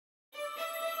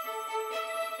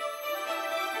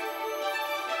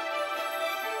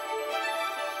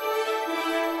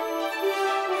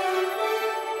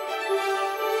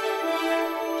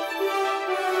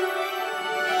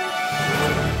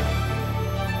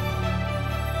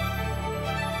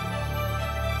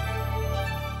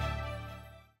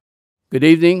Good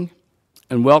evening,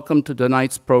 and welcome to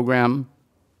tonight's program,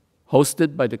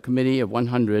 hosted by the Committee of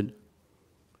 100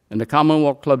 and the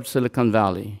Commonwealth Club Silicon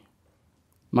Valley.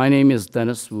 My name is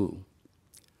Dennis Wu.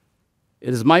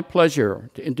 It is my pleasure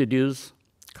to introduce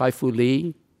Kai-Fu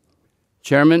Lee,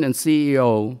 Chairman and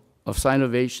CEO of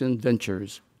Sinovation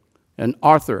Ventures and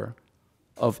author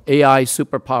of AI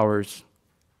Superpowers,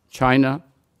 China,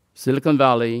 Silicon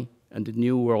Valley, and the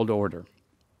New World Order.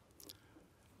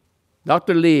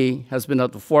 Dr. Lee has been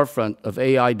at the forefront of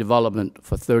AI development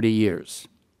for 30 years.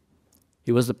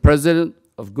 He was the president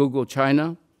of Google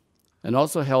China and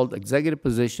also held executive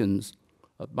positions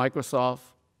at Microsoft,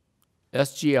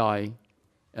 SGI,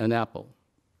 and Apple.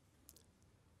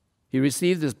 He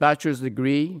received his bachelor's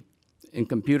degree in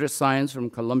computer science from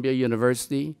Columbia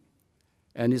University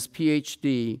and his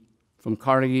PhD from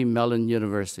Carnegie Mellon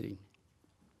University.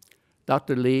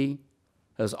 Dr. Lee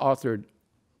has authored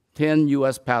 10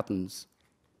 US patents,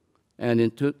 and in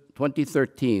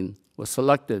 2013 was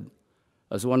selected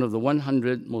as one of the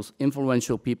 100 most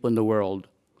influential people in the world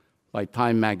by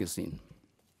Time magazine.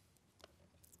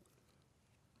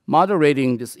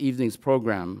 Moderating this evening's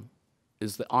program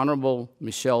is the Honorable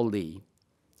Michelle Lee,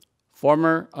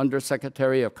 former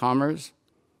Undersecretary of Commerce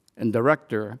and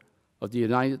Director of the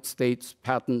United States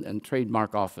Patent and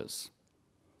Trademark Office.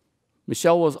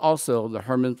 Michelle was also the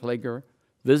Herman Plager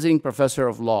Visiting Professor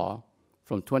of Law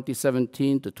from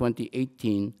 2017 to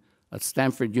 2018 at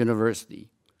Stanford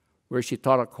University, where she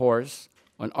taught a course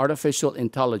on artificial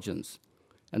intelligence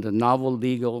and the novel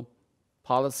legal,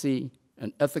 policy,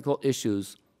 and ethical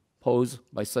issues posed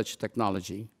by such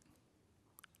technology.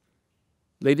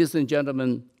 Ladies and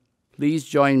gentlemen, please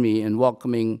join me in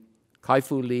welcoming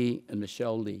Kai-Fu Lee and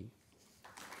Michelle Lee.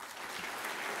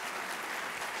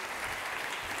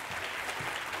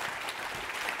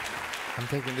 I'm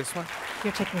taking this one?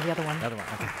 You're taking the other one. The other one,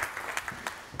 okay.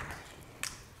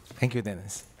 Thank you,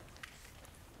 Dennis.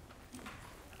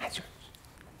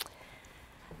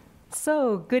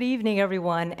 So, good evening,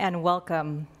 everyone, and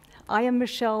welcome. I am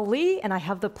Michelle Lee, and I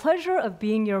have the pleasure of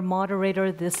being your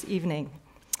moderator this evening.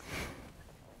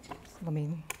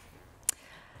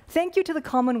 Thank you to the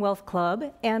Commonwealth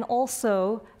Club and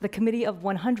also the Committee of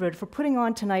 100 for putting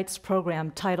on tonight's program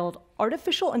titled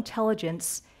Artificial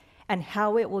Intelligence and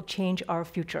How It Will Change Our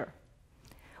Future.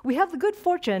 We have the good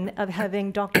fortune of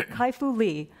having Dr. Kai-Fu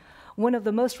Lee, one of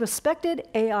the most respected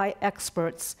AI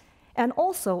experts and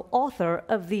also author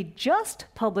of the just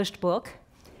published book,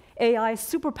 AI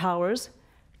Superpowers,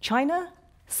 China,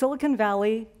 Silicon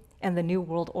Valley, and the New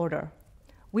World Order.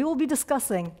 We will be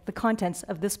discussing the contents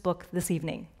of this book this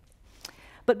evening.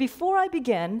 But before I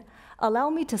begin, allow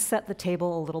me to set the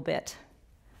table a little bit.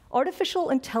 Artificial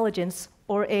intelligence,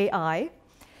 or AI,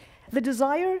 the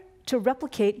desire to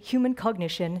replicate human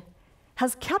cognition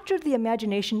has captured the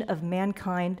imagination of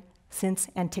mankind since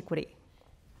antiquity.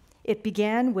 It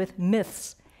began with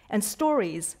myths and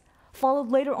stories, followed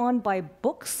later on by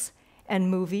books and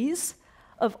movies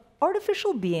of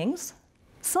artificial beings,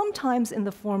 sometimes in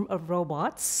the form of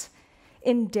robots,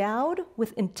 endowed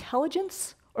with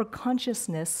intelligence or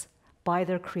consciousness by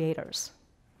their creators.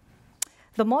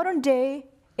 The modern-day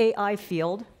AI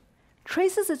field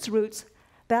traces its roots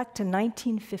back to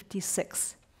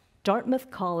 1956,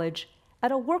 Dartmouth College,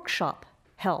 at a workshop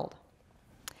held.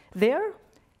 There,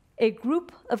 a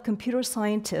group of computer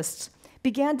scientists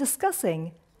began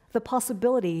discussing the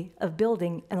possibility of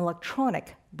building an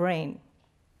electronic brain.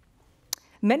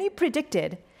 Many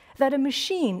predicted that a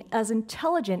machine as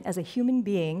intelligent as a human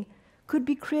being could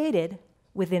be created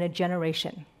within a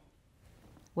generation.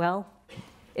 Well,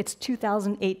 it's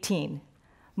 2018,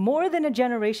 more than a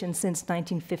generation since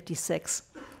 1956,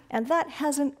 and that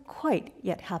hasn't quite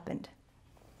yet happened.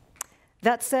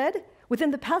 That said,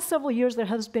 within the past several years, there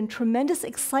has been tremendous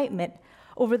excitement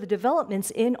over the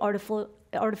developments in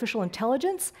artificial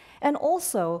intelligence and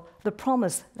also the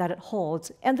promise that it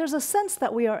holds. And there's a sense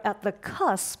that we are at the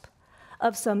cusp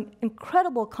of some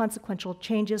incredible consequential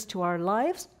changes to our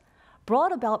lives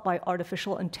brought about by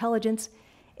artificial intelligence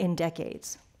in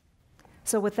decades.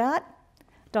 So with that,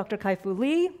 Dr. Kai-Fu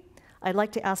Lee, I'd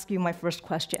like to ask you my first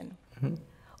question. Mm-hmm.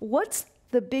 What's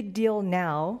the big deal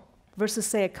now versus,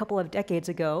 say, a couple of decades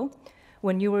ago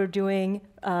when you were doing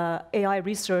AI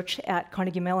research at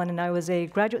Carnegie Mellon and I was a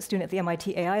graduate student at the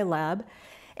MIT AI lab,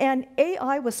 and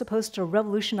AI was supposed to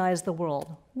revolutionize the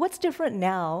world? What's different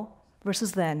now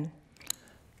versus then?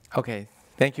 Okay,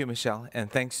 thank you, Michelle,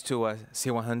 and thanks to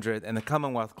C100 and the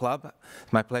Commonwealth Club.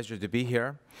 It's my pleasure to be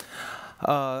here.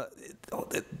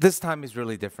 This time is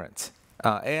really different.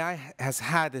 AI has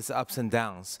had its ups and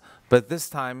downs, but this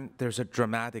time there's a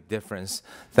dramatic difference.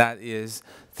 That is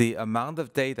the amount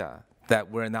of data that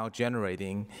we're now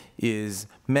generating is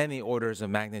many orders of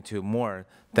magnitude more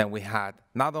than we had,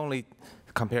 not only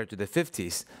compared to the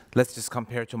 50s, let's just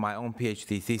compare to my own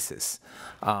PhD thesis.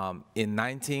 In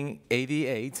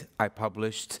 1988, I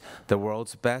published the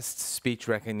world's best speech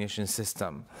recognition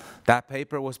system. That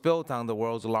paper was built on the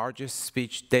world's largest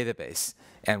speech database,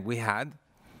 and we had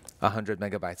 100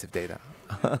 megabytes of data.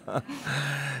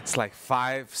 It's like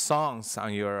 5 songs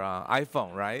on your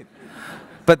iPhone, right?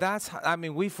 But that's, I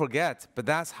mean, we forget, but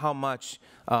that's how much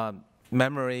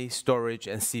memory, storage,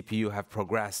 and CPU have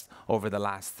progressed over the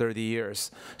last 30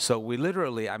 years. So we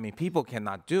literally, I mean, people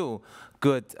cannot do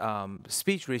good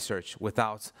speech research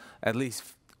without at least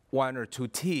 1 or 2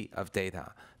 T of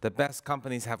data. The best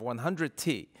companies have 100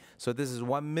 T. So this is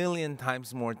 1 million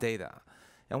times more data.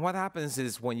 And what happens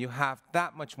is when you have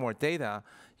that much more data,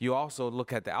 you also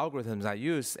look at the algorithms I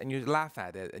use and you laugh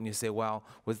at it and you say, well,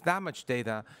 with that much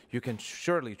data, you can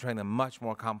surely train a much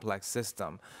more complex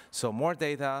system. So more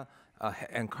data,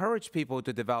 encourage people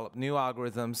to develop new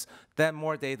algorithms, then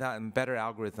more data and better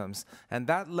algorithms. And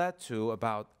that led to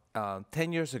about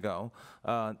 10 years ago,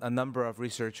 a number of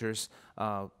researchers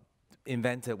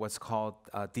invented what's called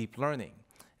deep learning.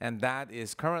 And that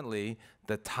is currently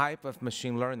the type of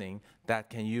machine learning that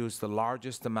can use the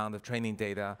largest amount of training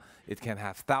data. It can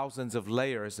have thousands of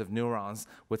layers of neurons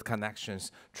with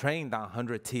connections trained on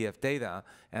 100 T of data.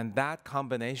 And that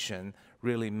combination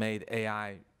really made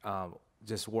AI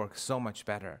just work so much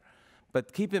better.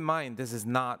 But keep in mind, this is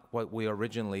not what we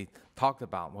originally talked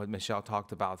about, what Michelle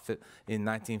talked about in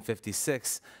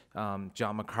 1956.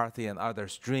 John McCarthy and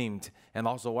others dreamed, and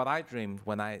also what I dreamed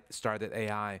when I started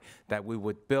AI, that we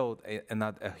would build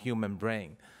a human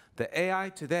brain. The AI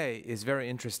today is very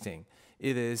interesting.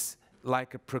 It is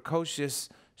like a precocious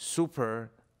super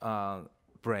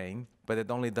brain, but it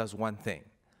only does one thing.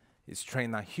 It's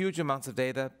trained on huge amounts of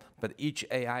data, but each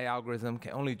AI algorithm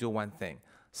can only do one thing,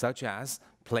 such as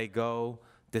play Go,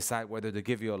 decide whether to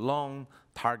give you a loan,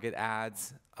 target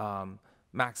ads,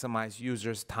 maximize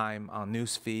users' time on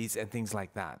news feeds, and things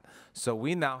like that. So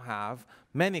we now have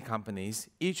many companies,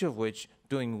 each of which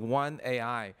doing one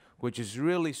AI, which is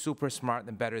really super smart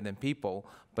and better than people,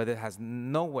 but it has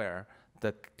nowhere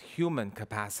the human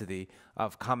capacity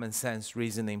of common sense,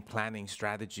 reasoning, planning,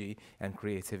 strategy, and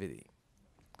creativity.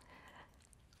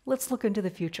 Let's look into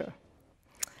the future.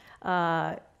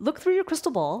 Look through your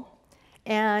crystal ball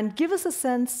and give us a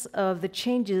sense of the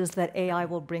changes that AI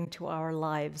will bring to our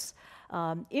lives.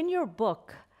 In your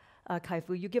book,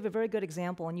 Kai-Fu, you give a very good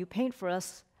example, and you paint for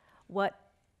us what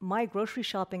my grocery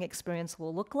shopping experience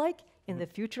will look like in the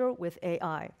future with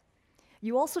AI.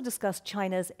 You also discuss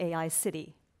China's AI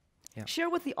city. Yeah. Share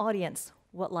with the audience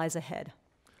what lies ahead.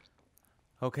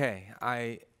 Okay,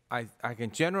 I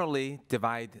can generally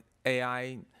divide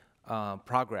AI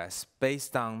progress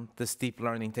based on this deep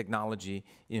learning technology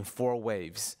in 4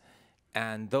 waves.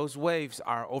 And those waves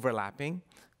are overlapping.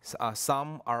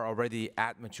 Some are already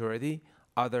at maturity,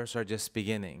 others are just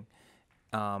beginning.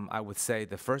 I would say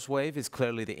the first wave is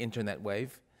clearly the internet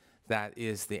wave. That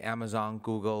is the Amazon,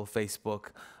 Google, Facebook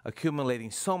accumulating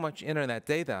so much internet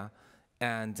data.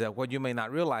 And what you may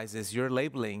not realize is you're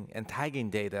labeling and tagging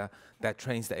data that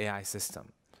trains the AI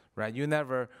system. Right? You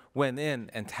never went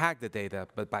in and tagged the data,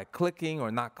 but by clicking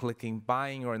or not clicking,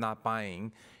 buying or not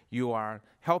buying, you are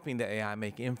helping the AI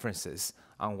make inferences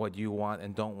on what you want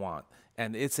and don't want.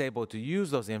 And it's able to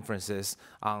use those inferences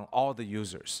on all the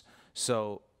users.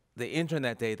 So the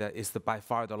internet data is by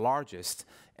far the largest,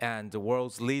 and the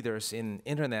world's leaders in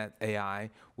internet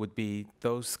AI would be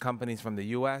those companies from the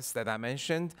US that I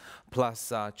mentioned,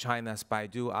 plus China's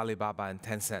Baidu, Alibaba, and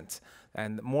Tencent.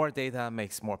 And more data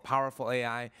makes more powerful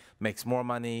AI, makes more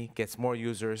money, gets more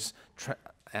users,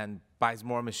 and buys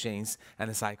more machines, and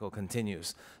the cycle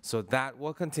continues. So that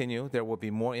will continue. There will be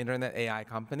more internet AI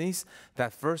companies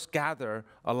that first gather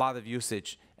a lot of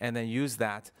usage and then use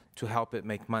that to help it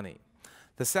make money.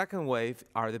 The second wave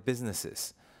are the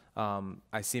businesses.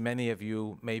 I see many of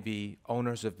you may be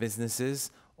owners of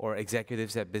businesses or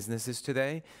executives at businesses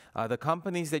today. The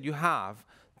companies that you have,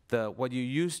 what you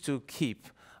used to keep,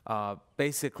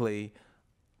 basically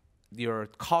your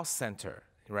cost center,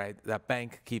 right? The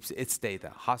bank keeps its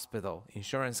data, hospital,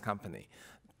 insurance company.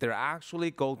 They're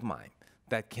actually gold mine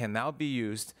that can now be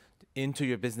used into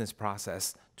your business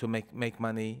process to make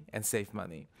money and save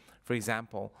money. For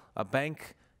example, a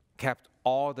bank kept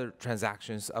all the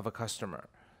transactions of a customer,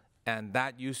 and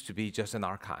that used to be just an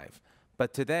archive.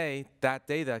 But today, that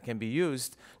data can be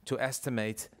used to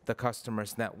estimate the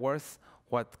customer's net worth,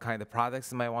 what kind of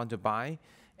products they might want to buy,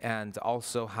 and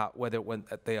also whether when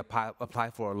they apply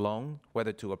for a loan,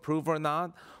 whether to approve or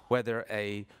not, whether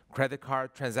a credit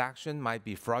card transaction might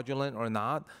be fraudulent or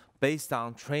not, based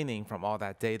on training from all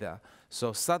that data.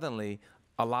 So suddenly,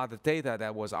 a lot of data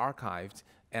that was archived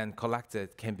and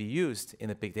collected can be used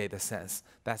in a big data sense.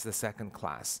 That's the second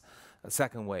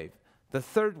wave. The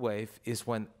third wave is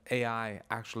when AI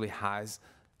actually has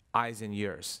eyes and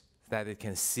ears, that it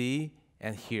can see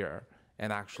and hear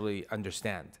and actually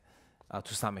understand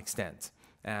to some extent.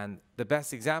 And the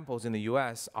best examples in the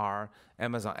US are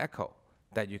Amazon Echo,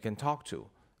 that you can talk to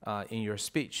in your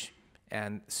speech.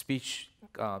 And speech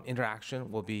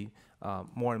interaction will be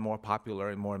more and more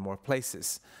popular in more and more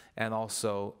places. And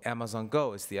also Amazon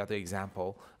Go is the other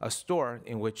example, a store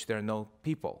in which there are no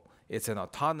people. It's an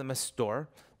autonomous store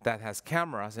that has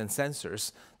cameras and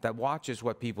sensors that watches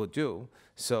what people do.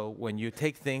 So when you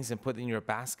take things and put in your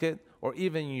basket or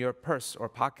even in your purse or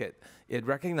pocket, it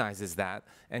recognizes that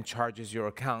and charges your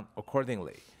account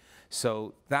accordingly.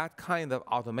 So that kind of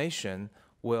automation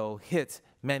will hit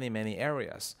many, many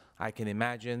areas. I can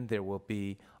imagine there will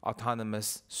be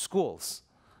autonomous schools.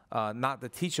 Not the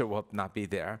teacher will not be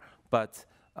there, but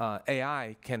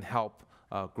AI can help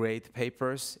grade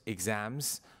papers,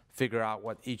 exams, figure out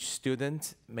what each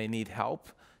student may need help,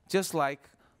 just like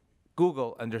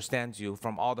Google understands you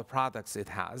from all the products it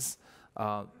has.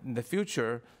 In the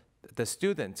future, the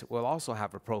student will also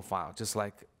have a profile, just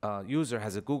like a user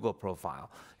has a Google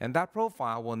profile. And that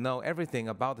profile will know everything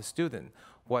about the student,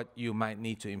 what you might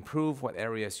need to improve, what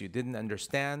areas you didn't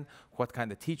understand, what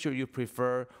kind of teacher you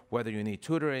prefer, whether you need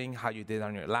tutoring, how you did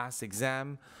on your last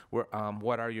exam,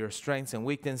 what are your strengths and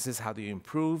weaknesses, how do you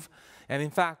improve. And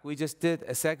in fact, we just did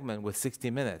a segment with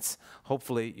 60 Minutes.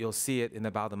 Hopefully, you'll see it in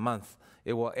about a month.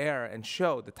 It will air and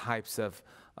show the types of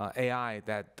AI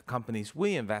that the companies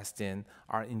we invest in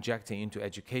are injecting into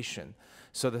education.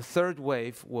 So the third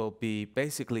wave will be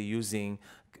basically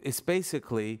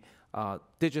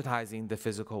digitizing the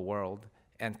physical world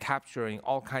and capturing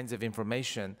all kinds of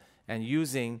information and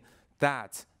using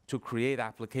that to create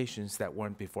applications that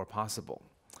weren't before possible.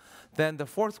 Then the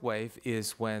fourth wave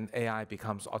is when AI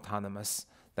becomes autonomous.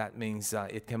 That means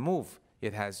it can move.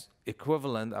 It has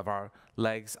equivalent of our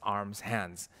legs, arms,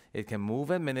 hands. It can move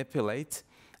and manipulate,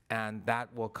 and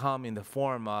that will come in the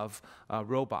form of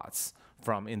robots,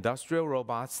 from industrial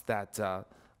robots that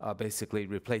basically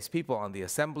replace people on the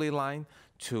assembly line,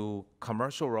 to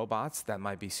commercial robots that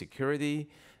might be security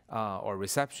or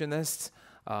receptionists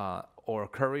or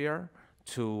courier,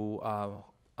 to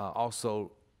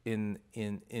also in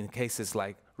cases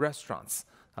like restaurants,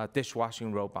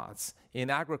 dishwashing robots. In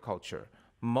agriculture,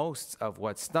 most of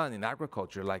what's done in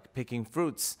agriculture, like picking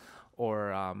fruits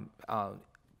or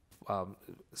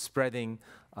spreading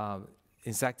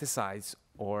insecticides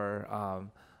or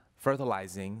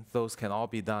fertilizing, those can all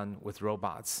be done with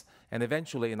robots. And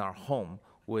eventually in our home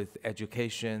with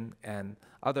education and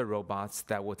other robots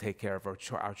that will take care of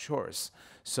our chores.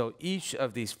 So each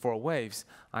of these four waves,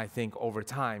 I think over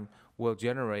time, will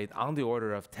generate on the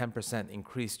order of 10%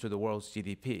 increase to the world's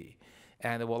GDP.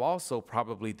 And it will also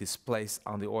probably displace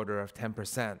on the order of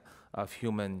 10% of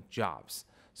human jobs.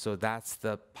 So that's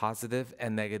the positive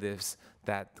and negatives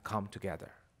that come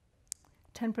together.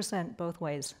 10% both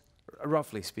ways.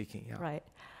 Roughly speaking, yeah. Right.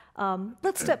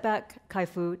 Let's step back,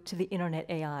 Kai-Fu, to the internet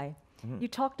AI. You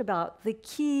talked about the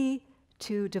key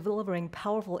to delivering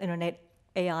powerful internet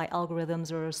AI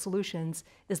algorithms or solutions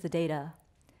is the data.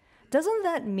 Doesn't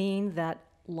that mean that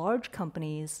large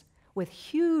companies with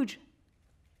huge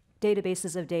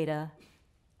databases of data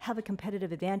have a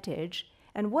competitive advantage?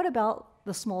 And what about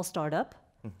the small startup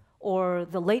or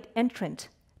the late entrant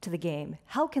to the game?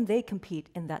 How can they compete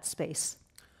in that space?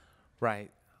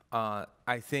 Right.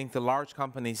 I think the large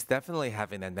companies definitely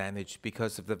have an advantage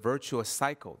because of the virtuous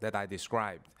cycle that I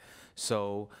described.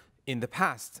 So in the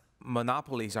past,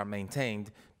 monopolies are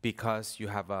maintained because you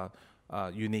have a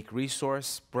unique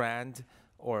resource, brand,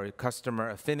 or customer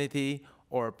affinity,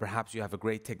 or perhaps you have a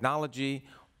great technology,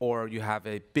 or you have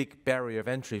a big barrier of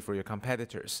entry for your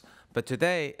competitors. But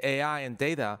today, AI and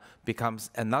data becomes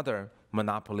another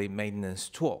monopoly maintenance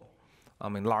tool. I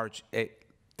mean, large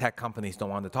tech companies don't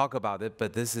want to talk about it,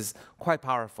 but this is quite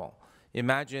powerful.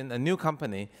 Imagine a new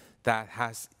company that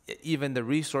has even the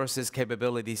resources,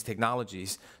 capabilities,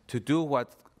 technologies to do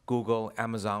what Google,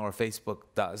 Amazon, or Facebook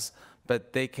does,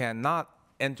 but they cannot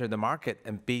enter the market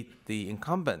and beat the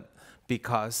incumbent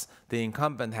because the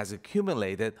incumbent has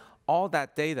accumulated all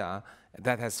that data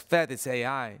that has fed its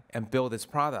AI and built its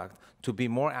product to be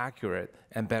more accurate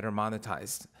and better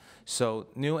monetized. So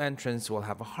new entrants will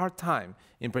have a hard time,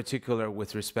 in particular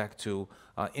with respect to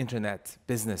internet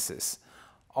businesses.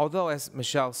 although, as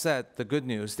Michelle said,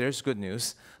 there's good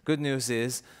news. Good news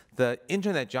is the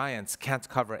internet giants can't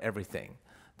cover everything.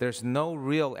 There's no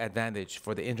real advantage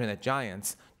for the internet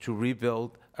giants to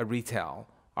rebuild a retail,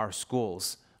 our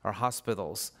schools, our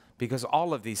hospitals, because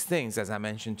all of these things, as I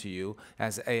mentioned to you,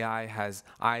 as AI has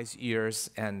eyes, ears,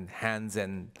 and hands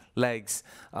and legs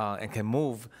and can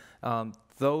move,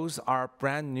 those are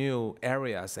brand new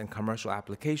areas and commercial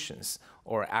applications,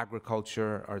 or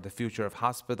agriculture, or the future of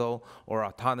hospital, or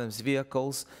autonomous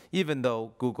vehicles. Even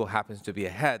though Google happens to be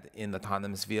ahead in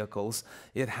autonomous vehicles,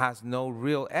 it has no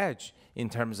real edge in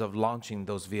terms of launching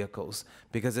those vehicles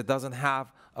because it doesn't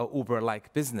have a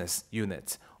Uber-like business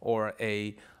unit or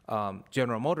a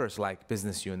General Motors-like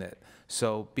business unit.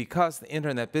 So because the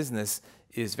internet business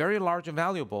is very large and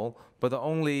valuable, but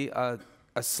only a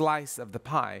slice of the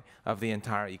pie of the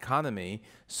entire economy,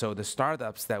 so the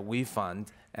startups that we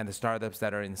fund and the startups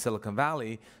that are in Silicon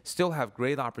Valley still have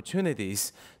great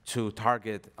opportunities to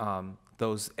target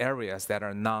those areas that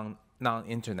are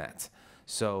non-internet.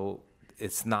 So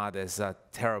it's not as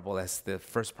terrible as the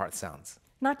first part sounds.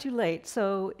 Not too late.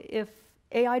 So if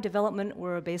AI development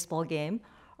were a baseball game,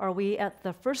 are we at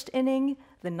the first inning,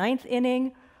 the ninth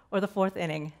inning, or the fourth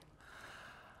inning?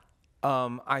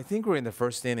 I think we're in the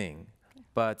first inning,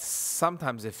 but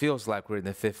sometimes it feels like we're in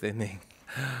the fifth inning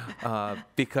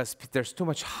because there's too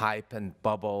much hype and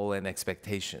bubble and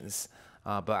expectations.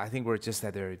 But I think we're just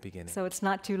at the very beginning. So it's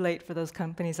not too late for those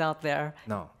companies out there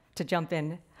to jump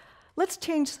in. Let's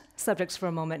change subjects for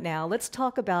a moment now. Let's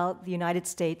talk about the United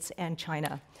States and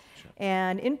China. Sure.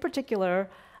 And in particular,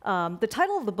 the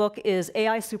title of the book is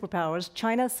AI Superpowers,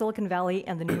 China, Silicon Valley,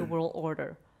 and the New World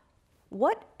Order.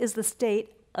 What is the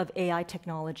state of AI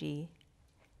technology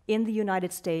in the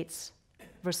United States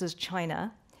versus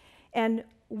China? And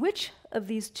which of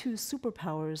these two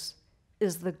superpowers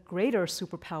is the greater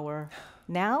superpower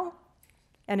now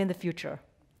and in the future?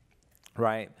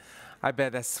 Right. I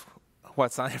bet that's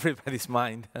what's on everybody's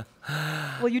mind.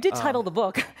 Well, you did title the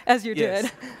book, as you yes,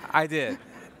 did. I did.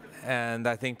 And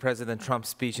I think President Trump's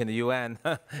speech in the UN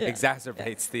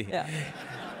exacerbates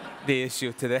the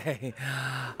issue today.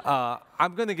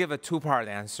 I'm going to give a two-part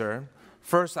answer.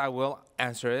 First, I will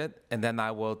answer it, and then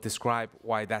I will describe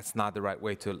why that's not the right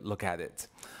way to look at it.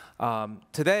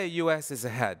 Today, U.S. is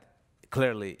ahead,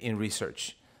 clearly, in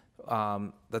research.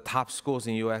 The top schools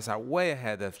in the U.S. are way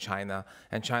ahead of China,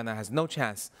 and China has no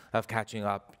chance of catching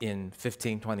up in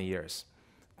 15, 20 years.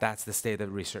 That's the state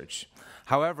of research.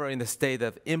 However, in the state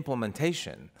of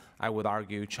implementation, I would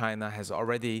argue China has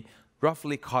already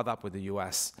roughly caught up with the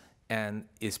U.S. and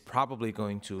is probably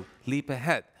going to leap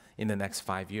ahead in the next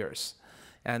 5 years.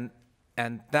 And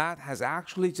that has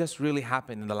actually just really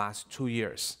happened in the last 2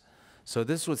 years. So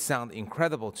this would sound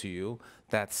incredible to you,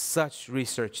 that such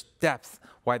research depth,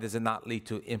 why does it not lead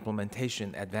to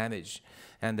implementation advantage?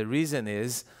 And the reason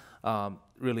is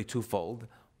really twofold.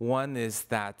 One is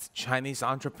that Chinese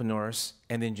entrepreneurs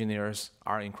and engineers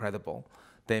are incredible.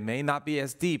 They may not be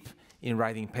as deep in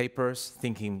writing papers,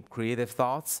 thinking creative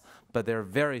thoughts, but they're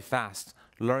very fast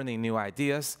learning new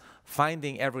ideas,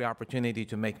 finding every opportunity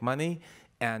to make money,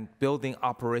 and building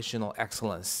operational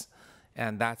excellence.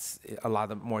 And that's a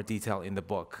lot of more detail in the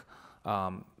book.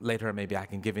 Later, maybe I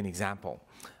can give an example.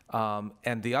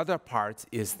 And the other part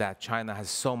is that China has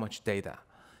so much data.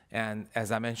 And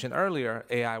as I mentioned earlier,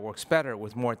 AI works better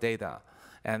with more data,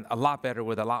 and a lot better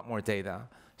with a lot more data.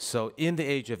 So in the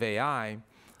age of AI,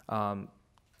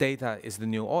 data is the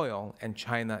new oil, and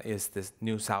China is this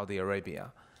new Saudi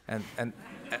Arabia.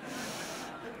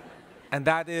 And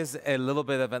that is a little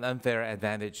bit of an unfair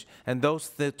advantage. And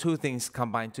the two things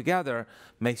combined together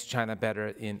makes China better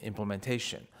in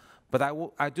implementation. But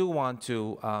I do want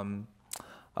to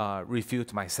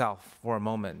refute myself for a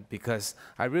moment, because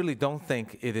I really don't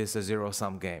think it is a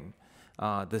zero-sum game.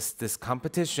 This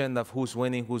competition of who's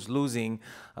winning, who's losing,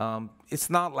 it's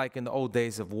not like in the old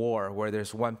days of war where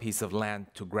there's one piece of land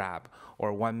to grab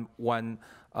or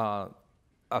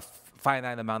a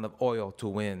finite amount of oil to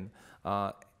win.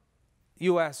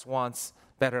 U.S. wants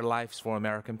better lives for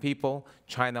American people.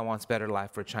 China wants better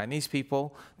life for Chinese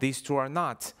people. These two are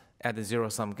not at a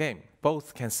zero-sum game.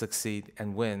 Both can succeed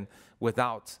and win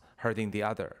without hurting the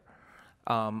other.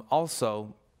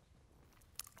 Also,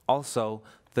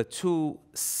 the two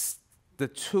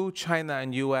China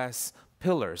and U.S.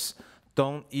 pillars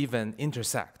don't even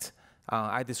intersect.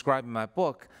 I describe in my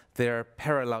book they're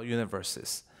parallel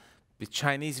universes. The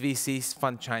Chinese VCs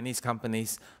fund Chinese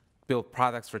companies, build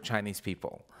products for Chinese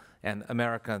people, and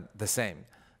America the same.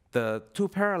 the two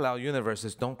parallel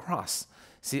universes don't cross.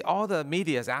 See, all the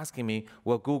media is asking me,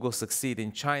 will Google succeed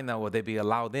in China? Will they be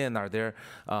allowed in? Are there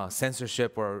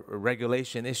censorship or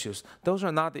regulation issues? Those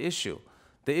are not the issue.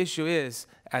 The issue is,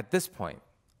 at this point,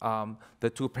 the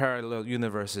two parallel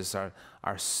universes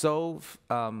are so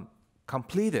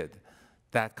completed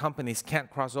that companies can't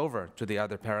cross over to the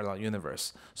other parallel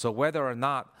universe. So whether or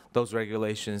not those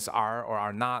regulations are or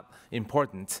are not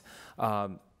important,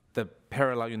 the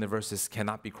parallel universes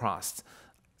cannot be crossed.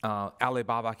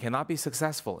 Alibaba cannot be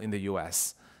successful in the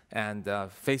US, and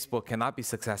Facebook cannot be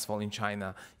successful in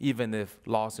China, even if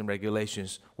laws and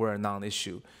regulations were a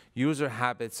non-issue. User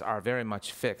habits are very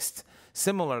much fixed.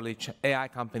 Similarly, AI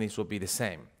companies will be the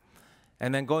same.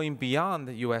 And then going beyond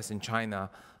the US and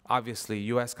China, obviously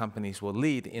US companies will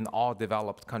lead in all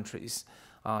developed countries.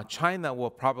 China will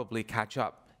probably catch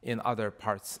up in other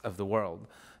parts of the world,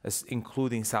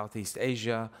 including Southeast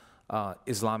Asia,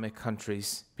 Islamic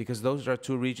countries, because those are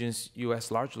two regions US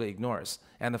largely ignores,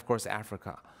 and of course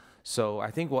Africa. So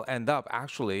I think we'll end up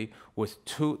actually with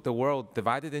the world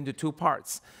divided into two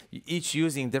parts, each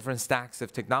using different stacks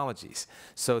of technologies.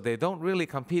 So they don't really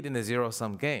compete in a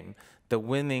zero-sum game. The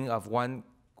winning of one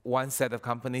set of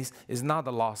companies is not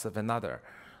the loss of another.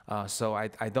 So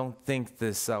I don't think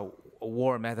this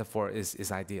war metaphor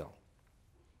is ideal.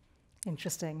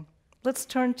 Interesting. Let's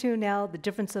turn to now the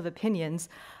difference of opinions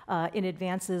in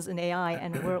advances in AI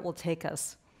and where it will take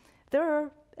us. There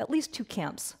are at least two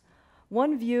camps.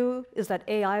 One view is that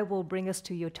AI will bring us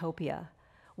to utopia,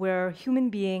 where human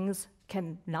beings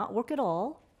can not work at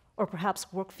all, or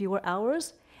perhaps work fewer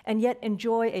hours, and yet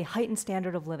enjoy a heightened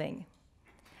standard of living.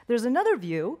 There's another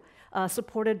view,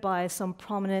 supported by some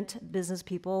prominent business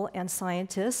people and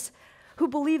scientists, who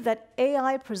believe that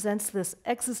AI presents this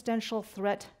existential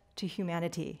threat to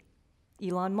humanity.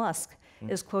 Elon Musk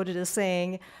is quoted as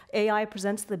saying, AI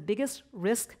presents the biggest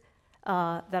risk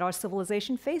that our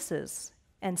civilization faces,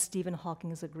 and Stephen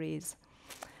Hawking agrees.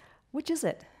 Which is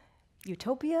it?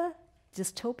 Utopia?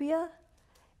 Dystopia?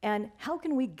 And how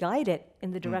can we guide it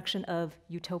in the direction of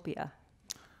utopia?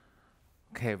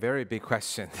 Okay, very big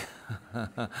question.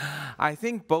 I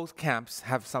think both camps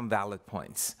have some valid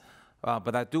points,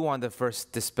 but I do want to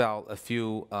first dispel a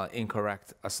few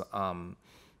incorrect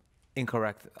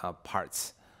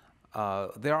parts.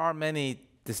 There are many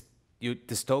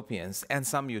dystopians and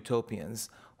some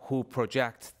utopians who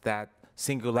project that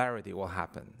singularity will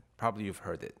happen. Probably you've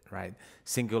heard it, right?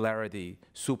 Singularity,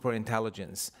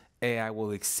 superintelligence, AI will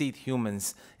exceed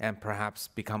humans and perhaps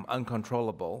become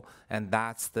uncontrollable, and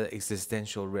that's the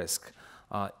existential risk.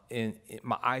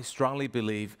 I strongly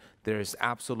believe there's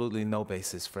absolutely no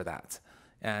basis for that.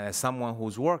 And as someone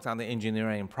who's worked on the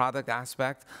engineering and product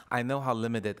aspect, I know how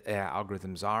limited AI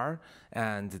algorithms are,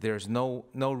 and there's no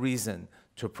reason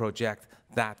to project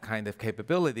that kind of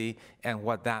capability and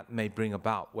what that may bring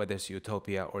about, whether it's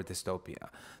utopia or dystopia.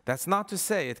 That's not to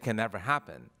say it can never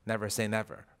happen. Never say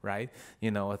never, right?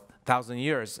 You know, 1,000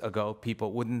 years ago,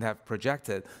 people wouldn't have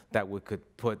projected that we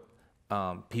could put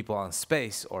people on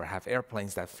space or have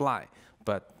airplanes that fly.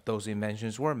 But those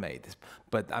inventions were made.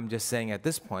 But I'm just saying at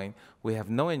this point, we have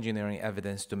no engineering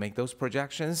evidence to make those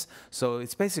projections, so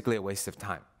it's basically a waste of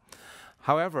time.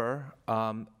 However,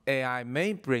 AI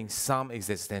may bring some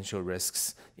existential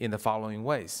risks in the following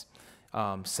ways.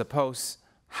 Suppose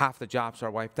half the jobs are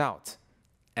wiped out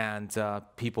and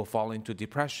people fall into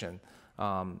depression.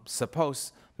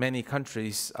 Suppose many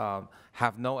countries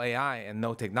have no AI and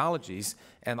no technologies,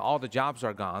 and all the jobs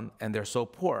are gone, and they're so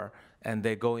poor, and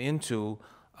they go into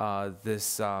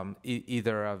this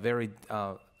either a very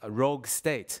rogue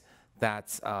state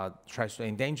that tries to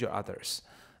endanger others.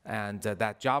 And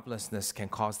that joblessness can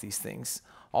cause these things.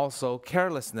 Also,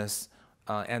 carelessness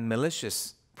and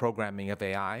malicious programming of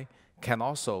AI can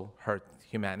also hurt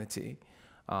humanity.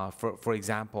 For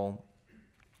example,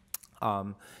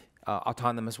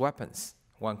 autonomous weapons.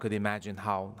 One could imagine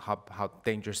how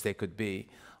dangerous they could be.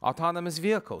 Autonomous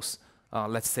vehicles.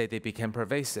 Let's say they became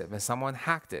pervasive and someone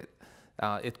hacked it.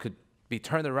 It could be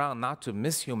turned around not to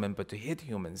miss human, but to hit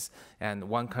humans. And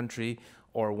one country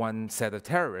or one set of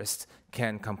terrorists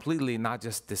can completely not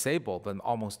just disable, but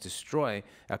almost destroy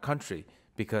a country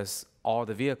because all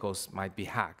the vehicles might be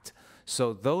hacked.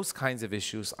 So those kinds of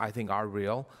issues, I think, are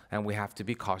real, and we have to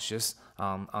be cautious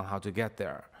on how to get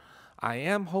there. I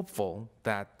am hopeful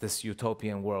that this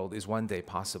utopian world is one day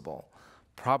possible,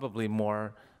 probably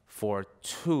more for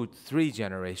 2-3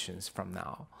 generations from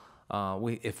now.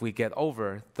 If we get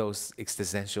over those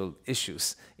existential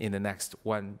issues in the next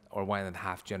 1 or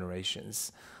 1.5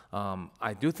 generations,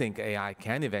 I do think AI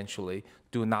can eventually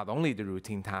do not only the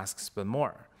routine tasks, but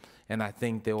more. And I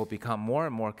think they will become more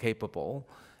and more capable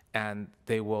and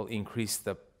they will increase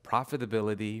the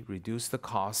profitability, reduce the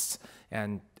costs,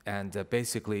 and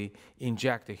basically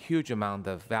inject a huge amount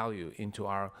of value into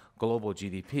our global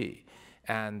GDP.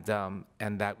 And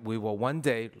that we will one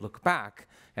day look back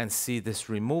and see this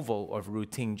removal of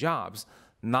routine jobs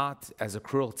not as a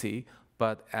cruelty,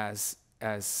 but as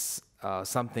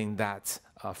something that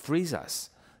frees us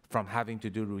from having to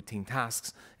do routine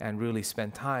tasks and really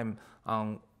spend time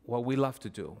on what we love to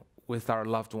do with our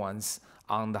loved ones,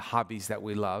 on the hobbies that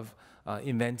we love,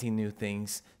 inventing new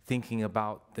things, thinking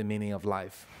about the meaning of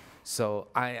life. So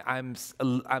I'm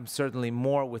certainly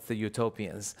more with the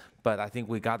utopians, but I think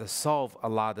we got to solve a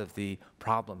lot of the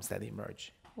problems that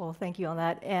emerge. Well, thank you on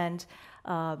that. And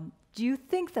do you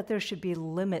think that there should be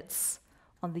limits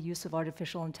on the use of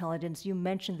artificial intelligence? You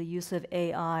mentioned the use of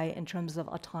AI in terms of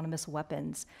autonomous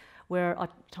weapons, where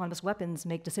autonomous weapons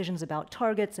make decisions about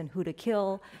targets and who to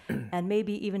kill, and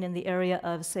maybe even in the area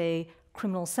of, say,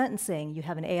 criminal sentencing, you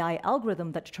have an AI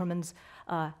algorithm that determines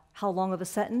how long of a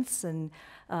sentence and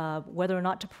whether or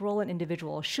not to parole an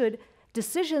individual. Should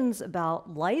decisions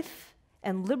about life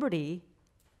and liberty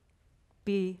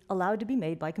be allowed to be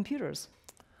made by computers?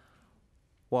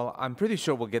 Well, I'm pretty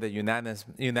sure we'll get a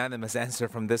unanimous answer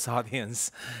from this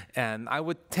audience, and I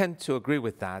would tend to agree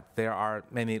with that. There are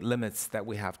many limits that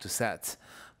we have to set,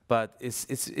 but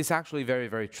it's actually very,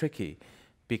 very tricky,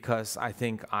 because I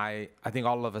think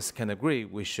all of us can agree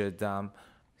we should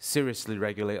seriously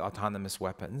regulate autonomous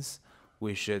weapons.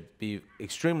 We should be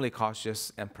extremely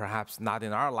cautious and perhaps not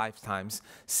in our lifetimes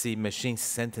see machines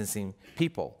sentencing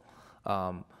people.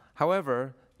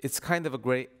 However, it's kind of a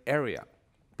gray area,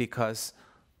 because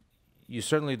you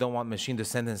certainly don't want a machine to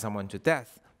sentence someone to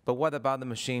death, but what about the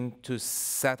machine to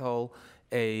settle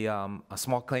a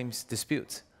small claims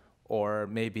dispute or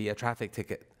maybe a traffic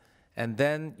ticket? And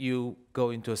then you go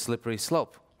into a slippery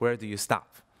slope. Where do you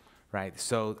stop, right?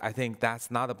 So I think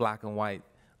that's not a black and white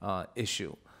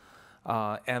issue.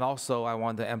 And also I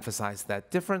want to emphasize that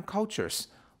different cultures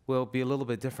will be a little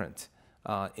bit different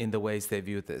in the ways they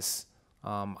view this.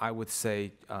 I would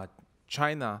say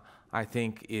China, I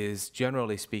think, is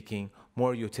generally speaking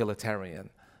more utilitarian.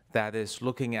 That is,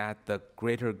 looking at the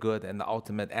greater good and the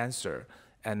ultimate answer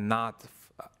and not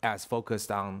as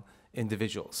focused on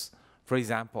individuals. For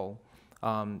example,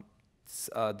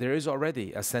 there is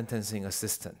already a sentencing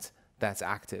assistant that's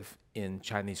active in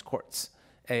Chinese courts.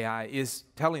 AI is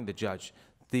telling the judge,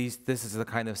 this is the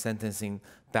kind of sentencing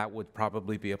that would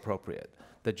probably be appropriate.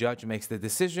 The judge makes the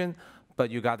decision, but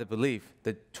you got to believe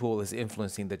the tool is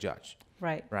influencing the judge.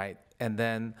 Right. Right. And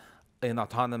then in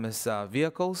autonomous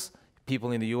vehicles,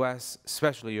 people in the US,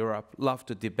 especially Europe, love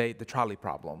to debate the trolley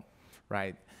problem,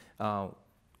 right?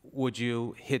 Would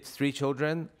you hit 3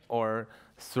 children or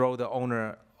throw the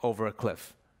owner over a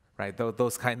cliff, right?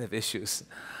 Those kind of issues.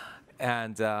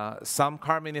 And some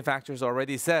car manufacturers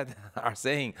already are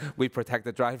saying we protect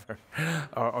the driver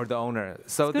or the owner.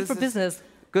 So it's good for business.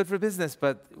 Good for business,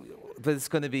 but it's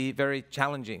going to be very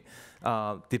challenging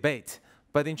debate.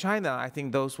 But in China, I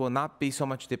think those will not be so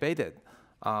much debated.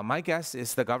 My guess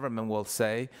is the government will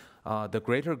say the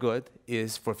greater good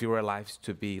is for fewer lives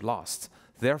to be lost.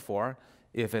 Therefore,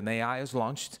 if an AI is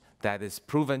launched that is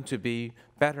proven to be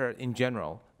better in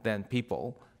general than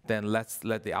people, then let's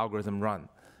let the algorithm run.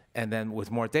 And then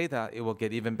with more data, it will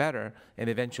get even better, and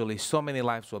eventually so many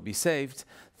lives will be saved,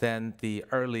 then the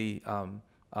early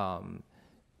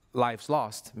lives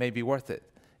lost may be worth it.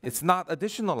 It's not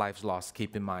additional lives lost,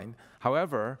 keep in mind.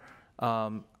 However,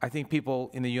 I think people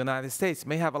in the United States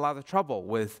may have a lot of trouble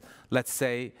with, let's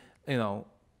say,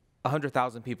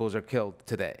 100,000 people are killed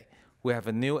today. We have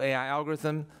a new AI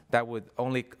algorithm that would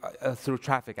only, through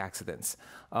traffic accidents,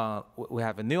 we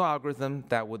have a new algorithm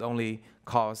that would only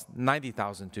cause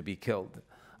 90,000 to be killed.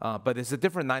 But it's a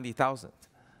different 90,000.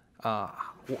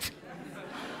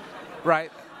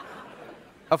 Right?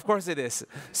 Of course it is.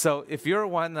 So if you're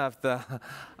one of the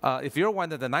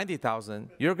 90,000,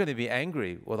 you're going to be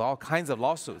angry with all kinds of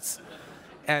lawsuits.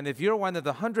 And if you're one of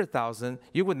the 100,000,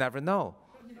 you would never know,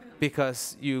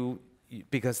 because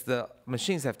the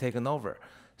machines have taken over.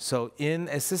 So in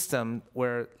a system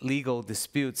where legal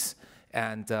disputes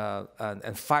and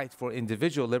fight for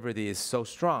individual liberty is so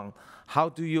strong, how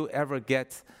do you ever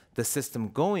get the system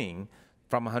going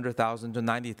from 100,000 to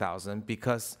 90,000?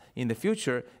 Because in the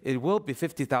future, it will be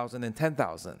 50,000 and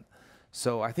 10,000.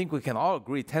 So I think we can all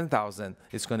agree 10,000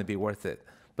 is going to be worth it.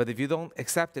 But if you don't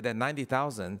accept it at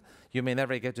 90,000, you may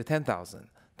never get to 10,000.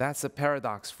 That's a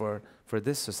paradox for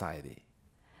this society.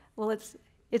 Well, it's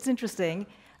It's interesting.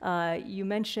 You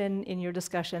mentioned in your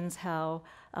discussions how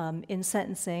in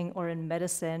sentencing or in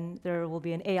medicine there will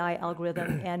be an AI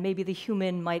algorithm and maybe the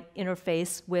human might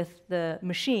interface with the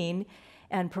machine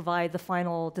and provide the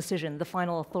final decision, the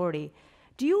final authority.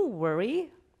 Do you worry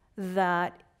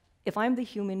that if I'm the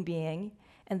human being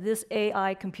and this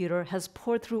AI computer has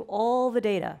poured through all the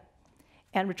data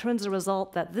and returns a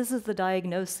result that this is the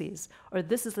diagnosis or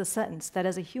this is the sentence, that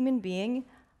as a human being,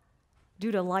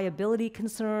 due to liability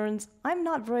concerns, I'm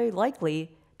not very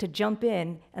likely to jump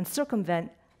in and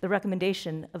circumvent the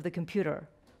recommendation of the computer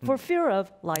for fear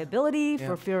of liability,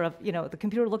 for fear of, the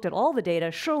computer looked at all the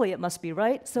data, surely it must be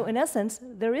right. So in essence,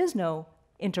 there is no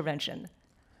intervention.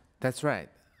 That's right.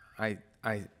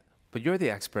 But you're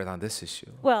the expert on this issue.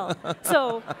 Well,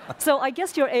 so I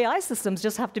guess your AI systems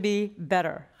just have to be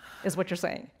better, is what you're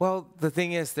saying. Well, the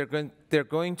thing is, they're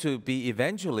going to be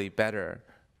eventually better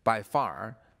by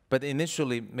far, but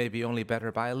initially maybe only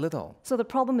better by a little. So the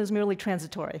problem is merely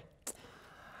transitory.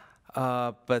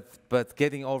 But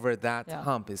getting over that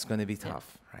hump is going to be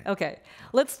tough. Right? Okay,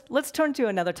 let's turn to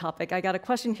another topic. I got a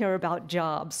question here about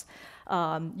jobs.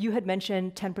 You had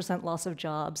mentioned 10% loss of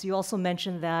jobs. You also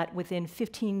mentioned that within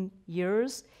 15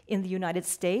 years in the United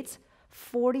States,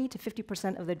 40 to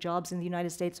 50% of the jobs in the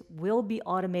United States will be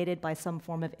automated by some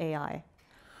form of AI.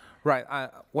 Right.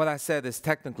 What I said is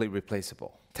technically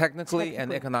replaceable. Technically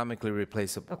and economically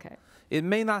replaceable. Okay. It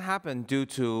may not happen due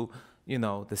to,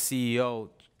 the CEO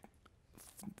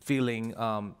feeling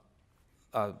a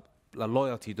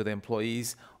loyalty to the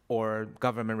employees or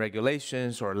government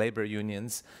regulations or labor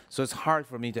unions. So it's hard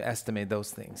for me to estimate those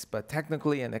things. But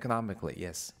technically and economically,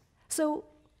 yes. So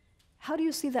how do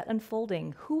you see that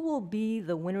unfolding? Who will be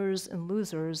the winners and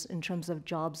losers in terms of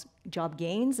job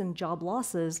gains and job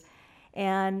losses?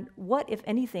 And what, if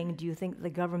anything, do you think the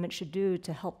government should do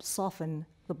to help soften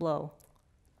the blow?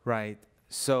 Right.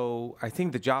 So I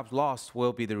think the jobs lost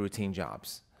will be the routine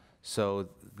jobs. So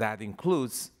that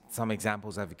includes some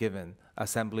examples I've given: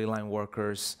 assembly line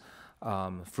workers,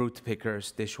 fruit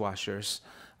pickers, dishwashers,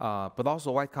 but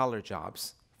also white-collar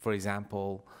jobs. For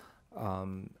example,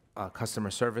 customer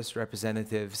service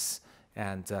representatives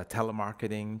and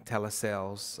telemarketing,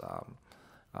 telesales,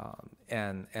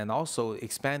 and also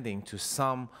expanding to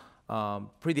some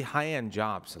pretty high-end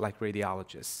jobs like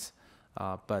radiologists.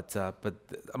 But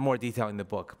more detail in the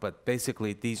book. But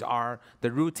basically, these are the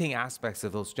routine aspects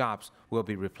of those jobs will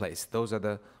be replaced. Those are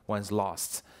the ones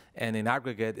lost. And in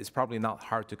aggregate, it's probably not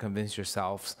hard to convince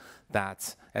yourselves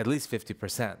that at least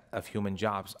 50% of human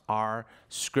jobs are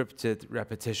scripted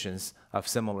repetitions of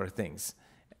similar things.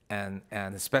 And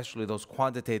especially those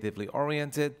quantitatively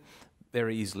oriented,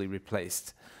 very easily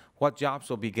replaced. What jobs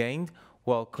will be gained?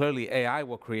 Well, clearly AI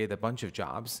will create a bunch of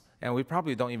jobs, and we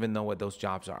probably don't even know what those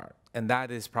jobs are. And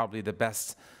that is probably the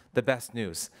best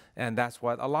news. And that's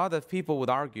what a lot of people would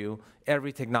argue.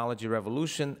 Every technology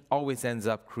revolution always ends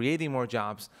up creating more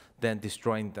jobs than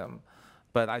destroying them.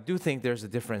 But I do think there's a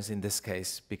difference in this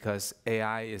case because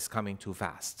AI is coming too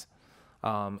fast.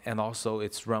 And also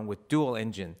it's run with dual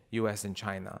engine, US and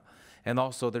China. And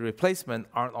also the replacement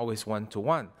aren't always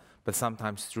one-to-one, but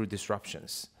sometimes through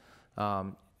disruptions.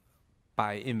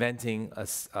 By inventing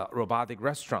robotic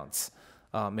restaurants,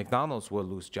 McDonald's will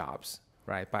lose jobs,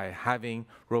 right? By having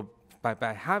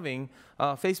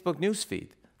Facebook newsfeed,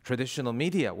 traditional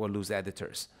media will lose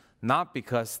editors, not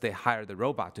because they hired the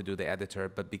robot to do the editor,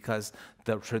 but because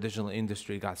the traditional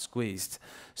industry got squeezed.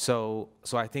 So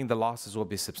I think the losses will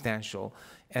be substantial.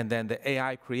 And then the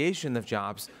AI creation of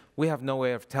jobs, we have no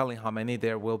way of telling how many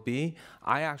there will be.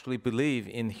 I actually believe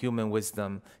in human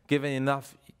wisdom. Given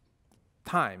enough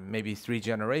time, maybe 3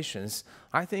 generations,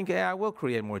 I think AI will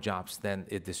create more jobs than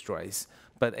it destroys.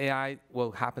 But AI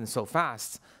will happen so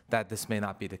fast that this may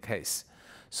not be the case.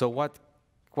 So what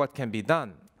can be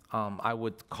done? I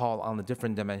would call on a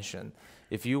different dimension.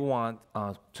 If you want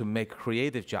to make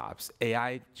creative jobs,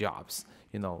 AI jobs,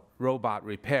 robot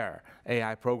repair,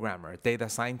 AI programmer, data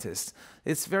scientist,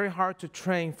 it's very hard to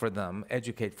train for them,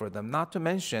 educate for them, not to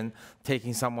mention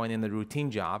taking someone in a routine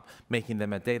job, making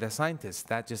them a data scientist.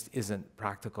 That just isn't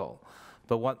practical.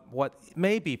 But what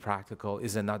may be practical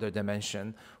is another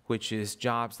dimension, which is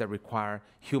jobs that require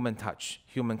human touch,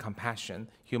 human compassion,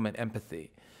 human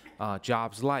empathy.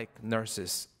 Jobs like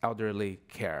nurses, elderly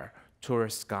care,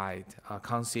 tourist guide,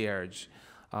 concierge,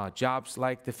 jobs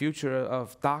like the future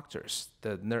of doctors,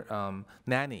 the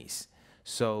nannies.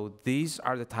 So these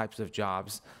are the types of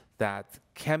jobs that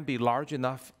can be large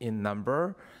enough in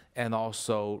number and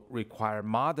also require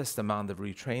modest amount of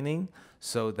retraining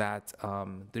so that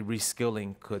the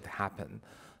reskilling could happen.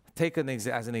 Take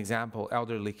as an example,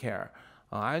 elderly care.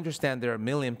 I understand there are 1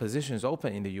 million positions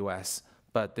open in the US,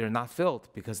 but they're not filled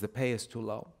because the pay is too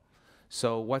low.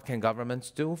 So what can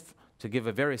governments do? To give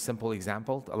a very simple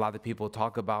example, a lot of people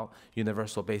talk about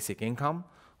universal basic income,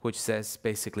 which says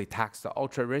basically tax the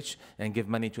ultra-rich and give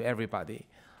money to everybody.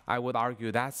 I would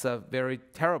argue that's a very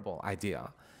terrible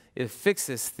idea. It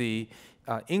fixes the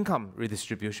income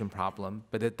redistribution problem,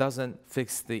 but it doesn't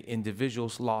fix the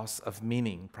individual's loss of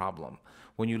meaning problem.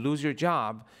 When you lose your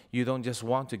job, you don't just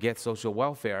want to get social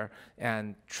welfare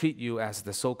and treat you as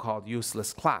the so-called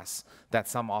useless class that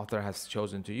some author has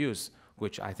chosen to use,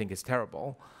 which I think is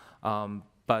terrible.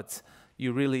 But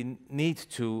you really need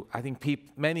to, I think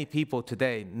many people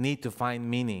today need to find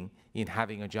meaning in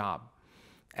having a job.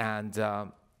 And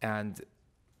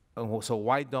so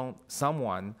why don't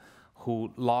someone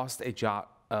who lost a job,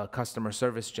 a customer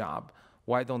service job,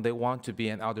 why don't they want to be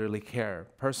an elderly care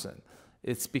person?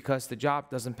 It's because the job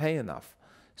doesn't pay enough.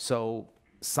 So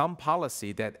some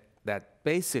policy that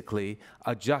basically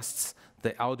adjusts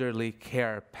the elderly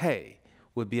care pay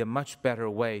would be a much better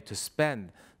way to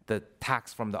spend the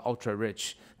tax from the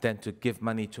ultra-rich than to give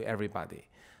money to everybody.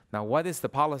 Now, what is the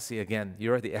policy? Again,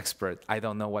 you're the expert. I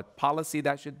don't know what policy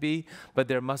that should be, but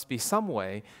there must be some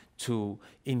way to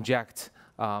inject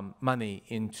money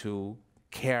into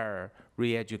care,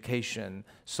 re-education,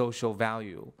 social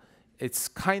value. It's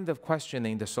kind of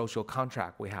questioning the social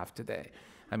contract we have today.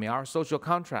 I mean, our social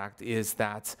contract is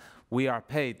that we are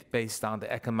paid based on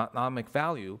the economic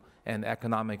value and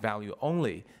economic value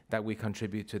only that we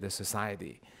contribute to the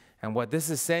society. And what this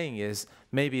is saying is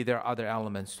maybe there are other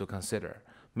elements to consider.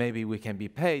 Maybe we can be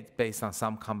paid based on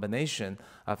some combination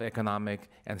of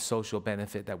economic and social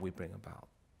benefit that we bring about.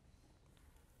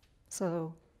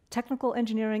 So technical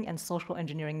engineering and social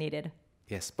engineering needed.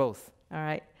 Yes, both. All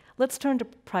right. Let's turn to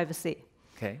privacy.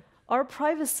 Okay. Our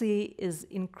privacy is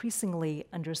increasingly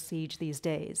under siege these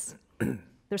days.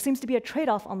 There seems to be a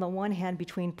trade-off on the one hand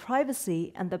between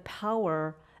privacy and the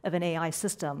power of an AI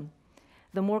system.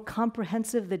 The more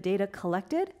comprehensive the data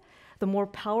collected, the more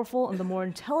powerful and the more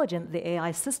intelligent the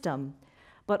AI system,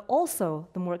 but also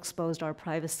the more exposed our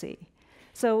privacy.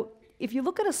 So if you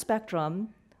look at a spectrum,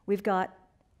 we've got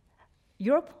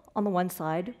Europe on the one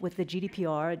side with the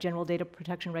GDPR, General Data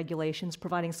Protection Regulations,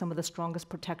 providing some of the strongest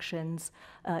protections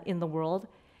in the world.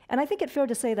 And I think it's fair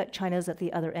to say that China's at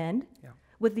the other end,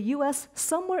 with the US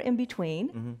somewhere in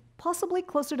between, possibly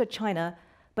closer to China,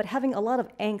 but having a lot of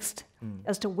angst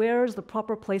as to where's the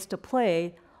proper place to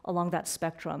play along that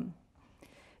spectrum.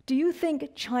 Do you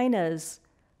think China's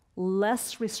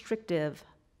less restrictive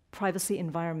privacy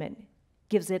environment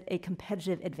gives it a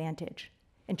competitive advantage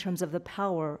in terms of the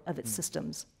power of its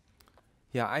systems?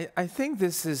 Yeah, I think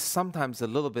this is sometimes a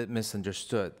little bit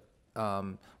misunderstood.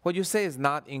 What you say is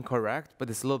not incorrect, but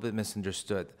it's a little bit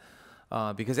misunderstood.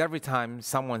 Because every time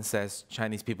someone says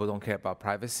Chinese people don't care about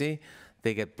privacy,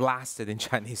 they get blasted in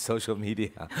Chinese social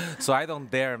media. So I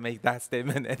don't dare make that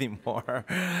statement anymore.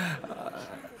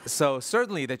 So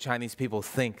certainly the Chinese people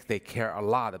think they care a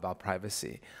lot about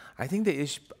privacy. I think the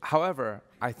issue, however,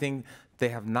 I think they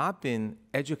have not been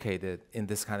educated in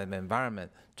this kind of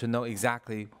environment to know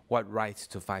exactly what rights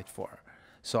to fight for.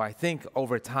 So I think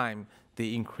over time,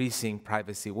 the increasing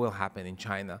privacy will happen in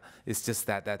China. It's just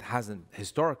that that hasn't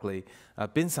historically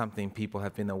been something people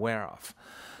have been aware of.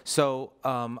 So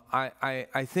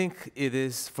I think it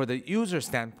is, for the user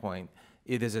standpoint,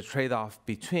 it is a trade-off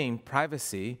between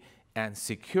privacy and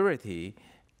security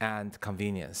and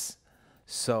convenience.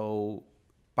 So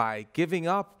by giving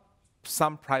up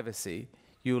some privacy,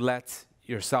 you let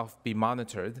yourself be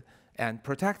monitored and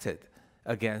protected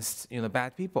against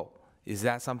bad people. Is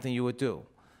that something you would do?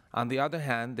 On the other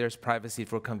hand, there's privacy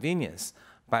for convenience.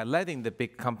 By letting the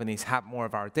big companies have more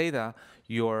of our data,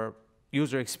 your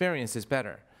user experience is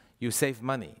better. You save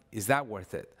money. Is that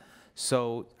worth it?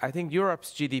 So I think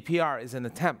Europe's GDPR is an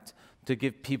attempt to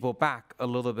give people back a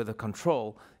little bit of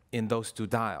control in those two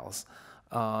dials.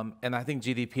 And I think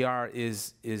GDPR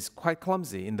is quite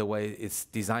clumsy in the way it's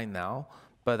designed now,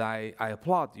 but I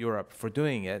applaud Europe for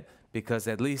doing it because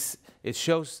at least it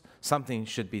shows something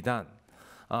should be done.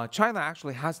 China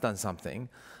actually has done something,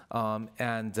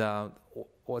 and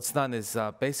what's done is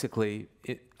basically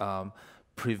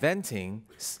preventing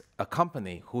a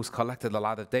company who's collected a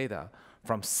lot of data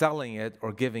from selling it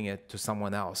or giving it to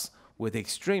someone else with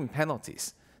extreme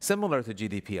penalties, similar to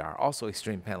GDPR, also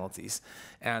extreme penalties.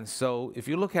 And so if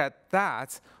you look at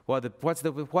that, well, what's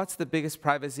the biggest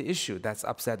privacy issue that's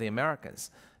upsetting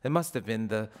Americans? It must have been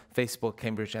the Facebook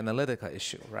Cambridge Analytica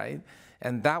issue, right?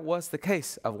 And that was the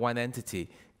case of one entity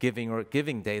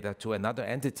giving data to another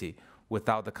entity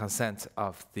without the consent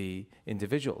of the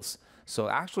individuals. So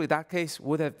actually that case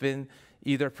would have been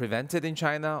either prevented in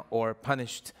China or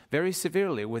punished very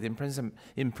severely with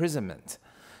imprisonment.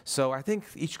 So I think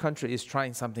each country is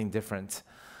trying something different.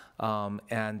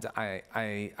 And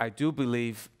I do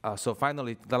believe, so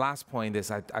finally, the last point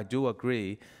is I do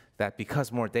agree that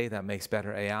because more data makes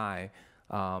better AI,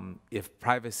 if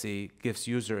privacy gives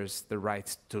users the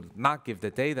right to not give the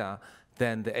data,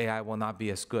 then the AI will not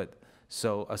be as good.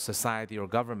 So a society or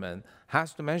government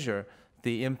has to measure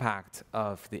the impact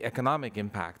of the economic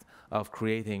impact of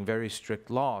creating very strict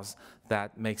laws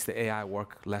that makes the AI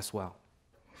work less well.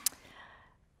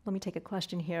 Let me take a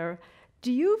question here.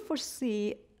 Do you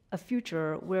foresee a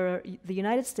future where the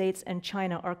United States and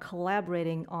China are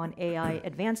collaborating on AI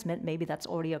advancement? Maybe that's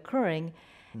already occurring.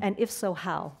 And if so,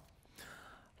 how?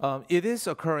 It is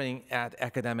occurring at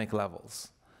academic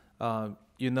levels. When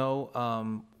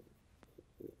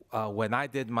I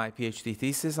did my PhD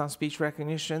thesis on speech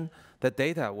recognition, the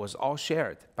data was all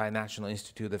shared by National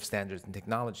Institute of Standards and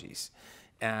Technologies.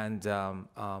 And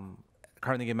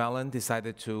Carnegie Mellon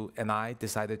and I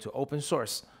decided to open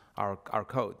source our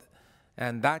code.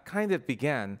 And that kind of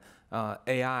began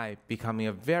AI becoming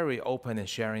a very open and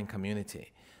sharing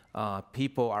community.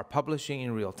 People are publishing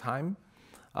in real time,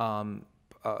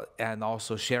 and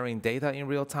also sharing data in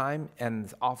real time,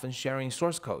 and often sharing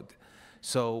source code.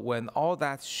 So when all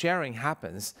that sharing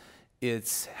happens,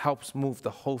 it helps move the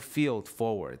whole field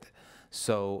forward.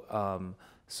 So,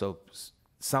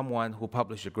 someone who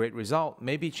published a great result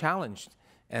may be challenged,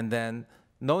 and then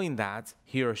knowing that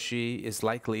he or she is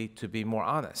likely to be more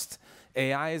honest.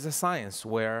 AI is a science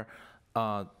where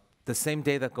the same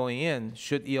data going in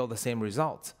should yield the same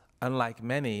results, unlike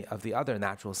many of the other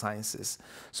natural sciences.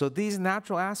 So these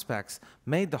natural aspects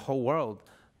made the whole world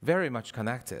very much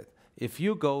connected. If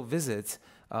you go visit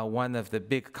one of the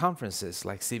big conferences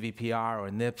like CVPR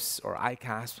or NIPS or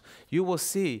ICASP, you will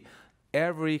see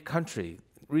every country,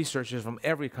 researchers from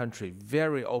every country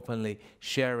very openly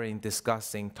sharing,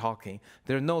 discussing, talking.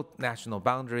 There are no national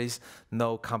boundaries,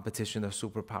 no competition of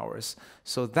superpowers.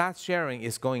 So that sharing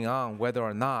is going on whether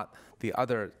or not the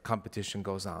other competition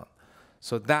goes on.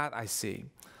 So that I see.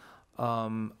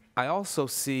 I also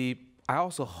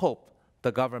hope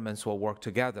the governments will work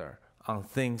together on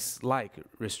things like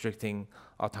restricting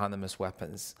autonomous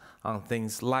weapons, on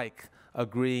things like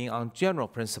agreeing on general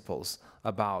principles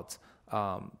about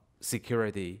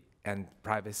security and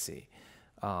privacy.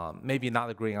 Maybe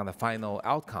not agreeing on the final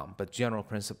outcome, but general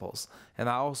principles. And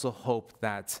I also hope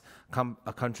that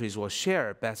countries will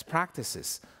share best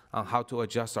practices on how to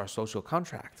adjust our social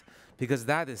contract, because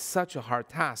that is such a hard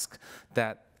task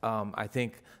that I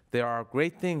think there are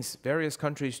great things various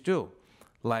countries do,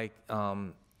 like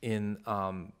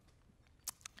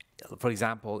for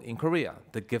example, in Korea,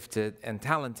 the gifted and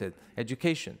talented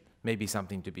education may be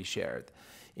something to be shared.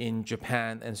 In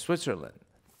Japan and Switzerland,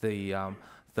 the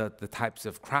types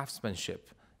of craftsmanship,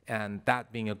 and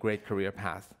that being a great career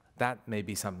path, that may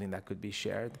be something that could be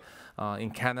shared. In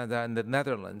Canada and the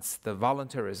Netherlands, the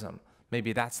volunteerism,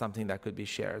 maybe that's something that could be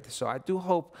shared. So I do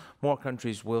hope more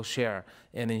countries will share.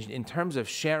 And in terms of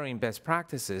sharing best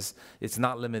practices, it's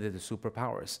not limited to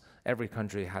superpowers. Every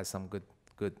country has some good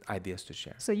ideas to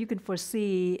share. So you can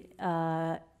foresee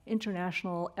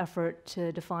international effort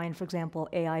to define, for example,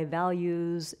 AI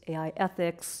values, AI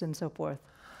ethics, and so forth?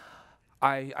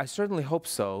 I certainly hope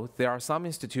so. There are some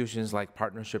institutions like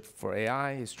Partnership for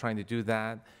AI is trying to do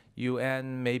that.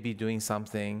 UN may be doing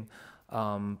something.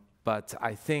 But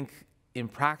I think in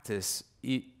practice,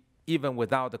 even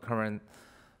without the current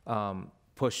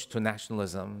push to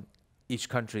nationalism, each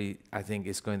country, I think,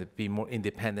 is going to be more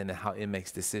independent in how it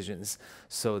makes decisions.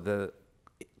 So the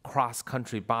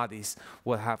cross-country bodies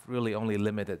will have really only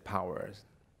limited powers.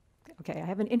 Okay, I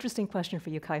have an interesting question for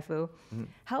you, Kai-Fu. Mm-hmm.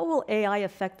 How will AI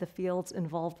affect the fields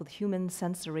involved with human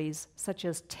sensories, such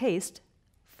as taste,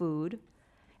 food,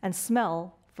 and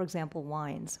smell, for example,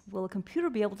 wines? Will a computer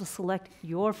be able to select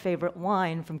your favorite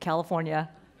wine from California?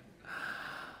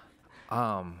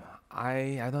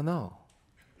 I don't know.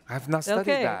 I have not studied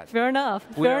that. Fair enough.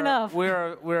 Fair enough.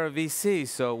 We're a VC,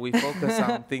 so we focus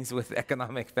on things with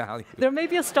economic value. There may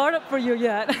be a startup for you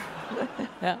yet.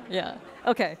 Yeah.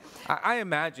 Okay. I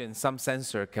imagine some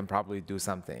sensor can probably do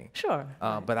something. Sure.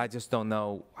 But I just don't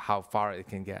know how far it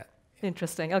can get.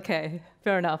 Interesting. Okay.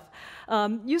 Fair enough.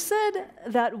 You said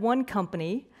that one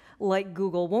company, like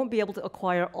Google, won't be able to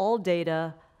acquire all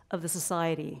data of the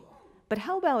society. But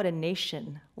how about a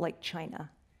nation like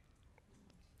China?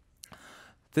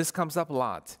 This comes up a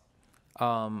lot.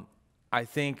 I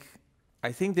think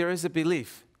there is a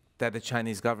belief that the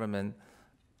Chinese government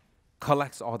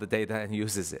collects all the data and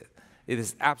uses it. it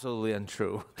is absolutely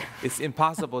untrue. It's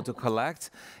impossible to collect,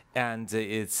 and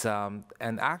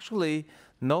and actually,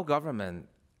 no government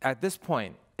at this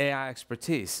point, AI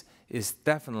expertise is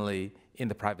definitely in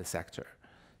the private sector.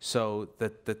 So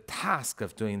the task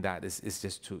of doing that is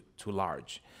just too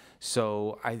large.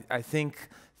 So I think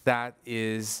that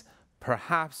is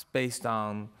perhaps based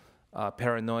on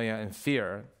paranoia and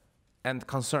fear and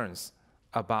concerns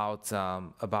about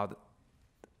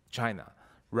China,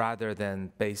 rather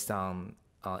than based on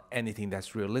anything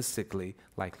that's realistically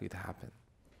likely to happen.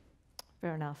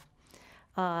 Fair enough.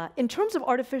 In terms of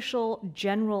artificial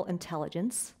general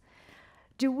intelligence,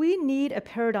 do we need a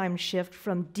paradigm shift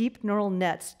from deep neural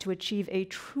nets to achieve a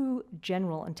true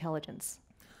general intelligence?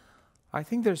 I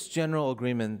think there's general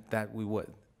agreement that we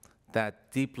would,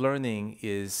 that deep learning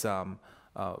is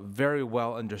very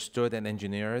well understood and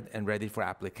engineered and ready for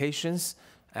applications,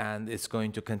 and it's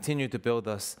going to continue to build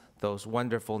us those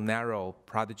wonderful narrow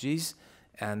prodigies,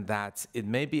 and that it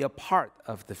may be a part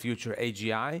of the future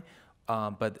AGI,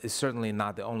 but it's certainly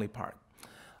not the only part.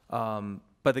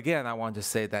 But again, I want to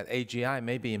say that AGI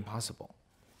may be impossible.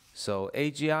 So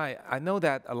AGI, I know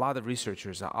that a lot of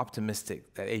researchers are optimistic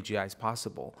that AGI is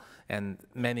possible, and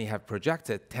many have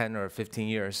projected 10 or 15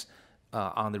 years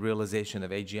on the realization of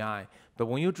AGI. But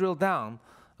when you drill down,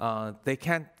 they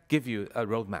can't give you a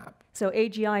roadmap. So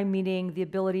AGI meaning the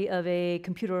ability of a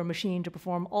computer or machine to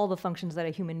perform all the functions that a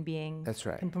human being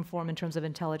can perform in terms of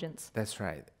intelligence. That's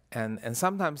right. And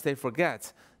sometimes they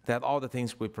forget that all the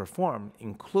things we perform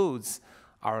includes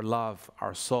our love,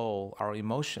 our soul, our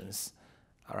emotions,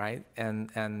 all right?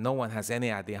 And no one has any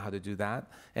idea how to do that.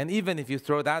 And even if you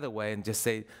throw that away and just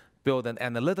say, build an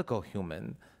analytical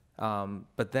human,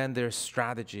 but then there's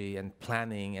strategy and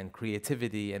planning and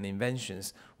creativity and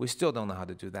inventions, we still don't know how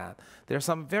to do that. There are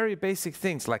some very basic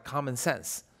things like common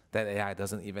sense that AI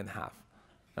doesn't even have.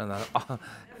 And,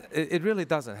 it really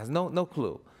doesn't, has no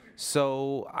clue.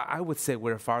 So I would say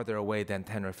we're farther away than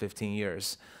 10 or 15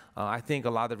 years. I think a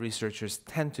lot of researchers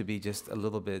tend to be just a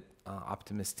little bit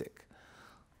optimistic.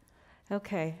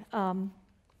 Okay.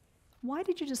 Why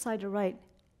did you decide to write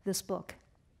this book?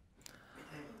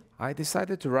 I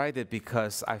decided to write it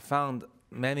because I found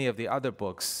many of the other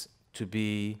books to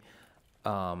be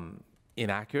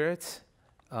inaccurate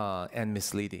and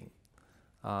misleading.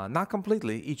 Not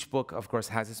completely. Each book, of course,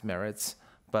 has its merits,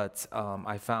 but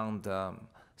I found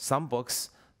some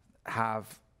books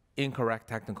have incorrect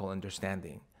technical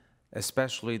understanding,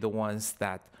 especially the ones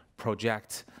that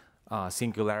project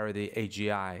singularity,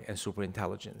 AGI, and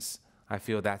superintelligence. I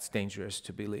feel that's dangerous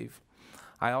to believe.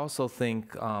 I also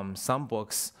think some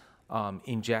books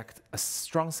inject a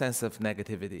strong sense of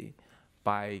negativity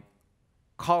by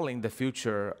calling the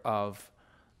future of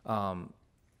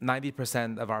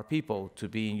 90% of our people to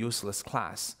be in useless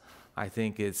class. I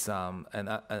think it's an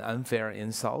unfair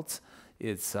insult.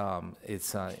 It's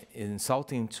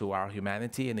insulting to our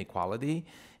humanity and equality,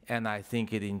 and I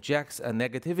think it injects a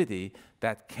negativity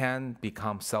that can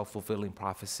become self-fulfilling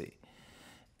prophecy.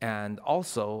 And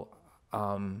also,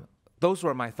 those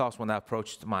were my thoughts when I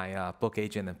approached my book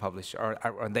agent and publisher,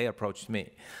 or they approached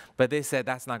me. But they said,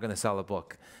 that's not going to sell a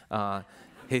book.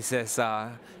 He says,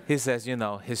 you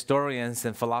know, historians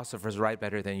and philosophers write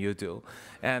better than you do.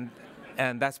 And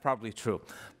that's probably true.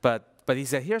 But he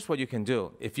said, here's what you can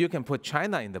do. If you can put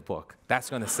China in the book, that's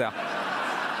going to sell.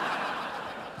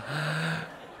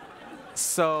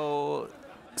 So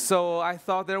I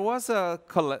thought there was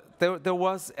there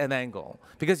was an angle,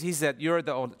 because he said, you're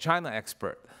the China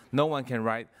expert. No one can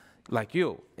write like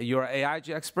you. You're an AI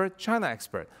expert, China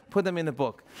expert. Put them in the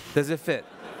book. Does it fit?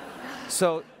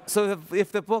 So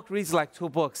if the book reads like 2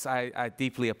 books, I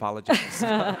deeply apologize.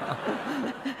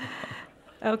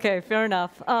 Okay, fair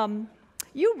enough.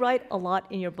 You write a lot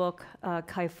in your book,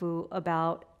 Kai-Fu,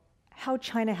 about how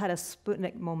China had a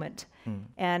Sputnik moment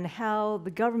and how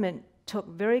the government took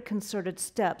very concerted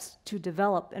steps to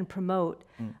develop and promote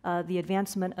the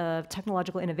advancement of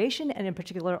technological innovation and in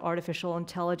particular artificial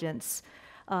intelligence.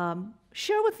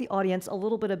 Share with the audience a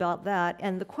little bit about that.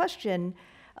 And the question,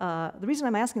 the reason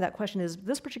I'm asking that question is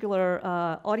this particular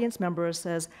audience member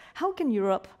says, how can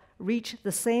Europe reach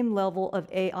the same level of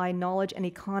AI knowledge and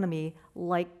economy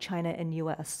like China and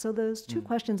US? So those 2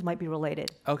 questions might be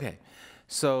related. Okay.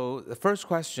 So the first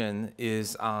question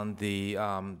is on the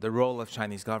role of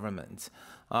Chinese government.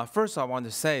 First, I want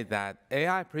to say that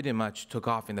AI pretty much took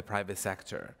off in the private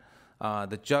sector.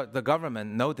 The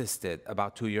government noticed it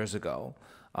about 2 years ago.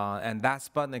 And that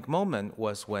Sputnik moment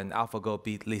was when AlphaGo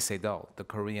beat Lee Sedol, the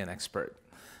Korean expert.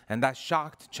 And that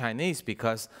shocked Chinese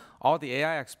because all the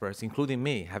AI experts, including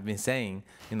me, have been saying,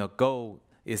 you know, Go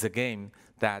is a game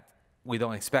that we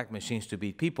don't expect machines to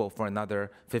beat people for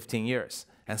another 15 years.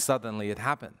 And suddenly it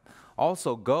happened.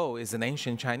 Also, Go is an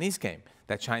ancient Chinese game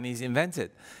that Chinese invented,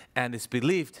 and it's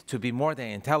believed to be more than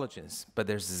intelligence. But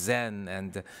there's Zen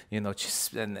and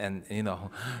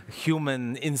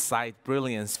human insight,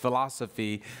 brilliance,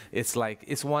 philosophy. It's like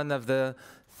it's one of the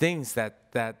things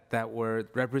that were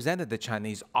represented the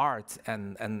Chinese art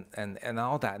and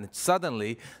all that. And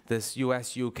suddenly, this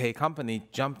US-UK company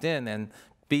jumped in and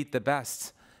beat the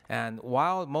best. And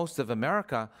while most of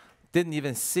America didn't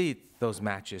even see those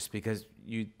matches because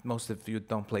most of you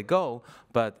don't play Go,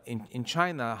 but in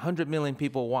China, 100 million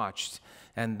people watched,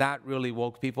 and that really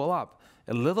woke people up.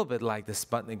 A little bit like the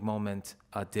Sputnik moment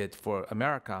did for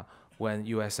America when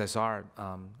USSR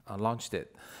launched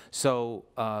it. So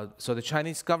the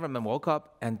Chinese government woke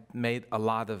up and made a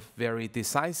lot of very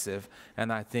decisive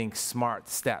and I think smart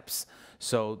steps.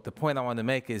 So the point I want to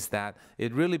make is that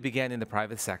it really began in the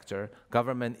private sector.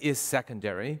 Government is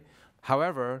secondary.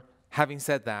 However, having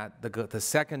said that, the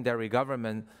secondary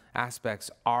government aspects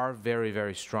are very,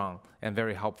 very strong and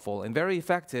very helpful and very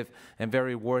effective and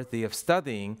very worthy of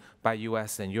studying by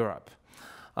US and Europe.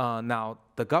 Now,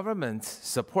 the government's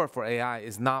support for AI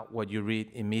is not what you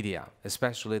read in media,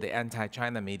 especially the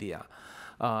anti-China media,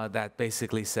 that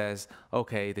basically says,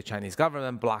 okay, the Chinese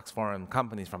government blocks foreign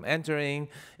companies from entering,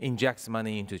 injects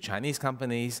money into Chinese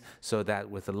companies so that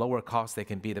with a lower cost they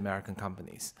can beat American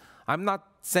companies. I'm not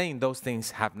saying those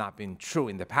things have not been true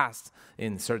in the past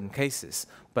in certain cases,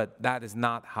 but that is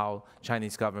not how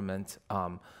Chinese government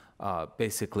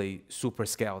basically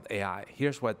super-scaled AI.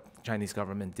 Here's what Chinese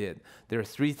government did. There are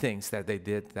 3 things that they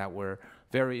did that were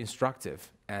very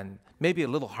instructive and maybe a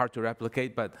little hard to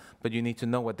replicate, but you need to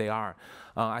know what they are.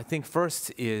 I think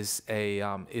first is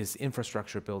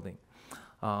infrastructure building.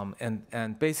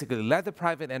 And basically let the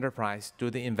private enterprise do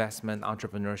the investment,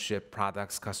 entrepreneurship,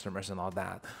 products, customers, and all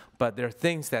that. But there are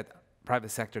things that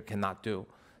private sector cannot do,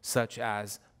 such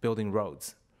as building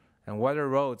roads. And what are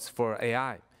roads for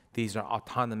AI? These are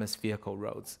autonomous vehicle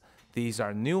roads. These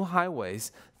are new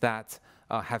highways that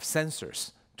have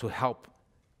sensors to help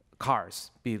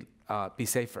cars be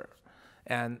safer.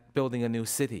 And building a new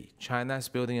city. China is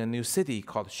building a new city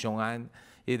called Xiong'an.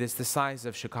 It is the size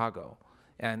of Chicago,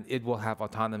 and it will have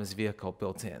autonomous vehicle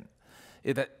built in.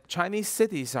 Chinese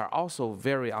cities are also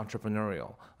very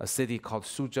entrepreneurial. A city called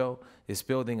Suzhou is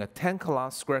building a 10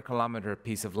 square kilometer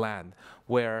piece of land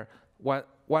where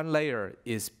one layer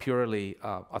is purely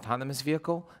autonomous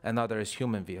vehicle, another is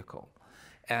human vehicle.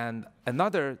 And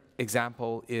another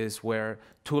example is where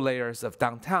 2 layers of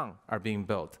downtown are being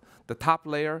built. The top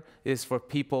layer is for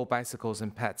people, bicycles,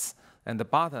 and pets, and the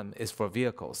bottom is for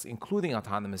vehicles, including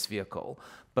autonomous vehicle,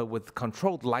 but with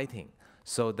controlled lighting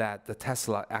so that the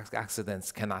Tesla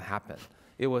accidents cannot happen.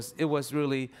 It was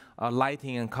really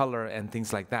lighting and color and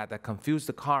things like that confused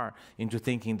the car into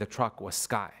thinking the truck was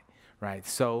sky, right?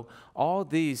 So all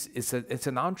these, it's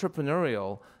an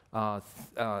entrepreneurial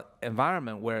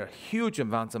environment where huge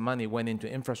amounts of money went into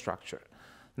infrastructure.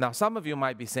 Now, some of you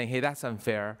might be saying, hey, that's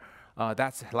unfair.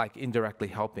 That's like indirectly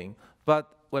helping. But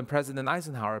when President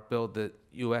Eisenhower built the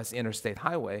US interstate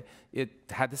highway, it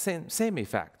had the same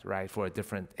effect, right, for a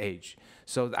different age.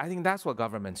 So I think that's what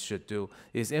governments should do,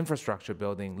 is infrastructure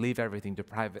building, leave everything to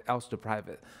private, else to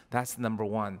private. That's number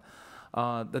 1.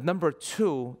 The number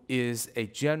 2 is a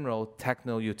general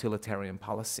techno-utilitarian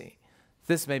policy.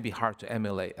 This may be hard to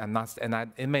emulate,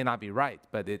 it may not be right,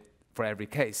 but for every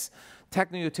case.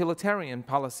 Techno-utilitarian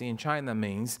policy in China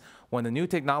means when a new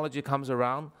technology comes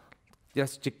around,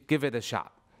 just give it a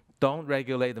shot. Don't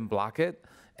regulate and block it,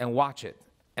 and watch it.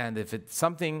 And if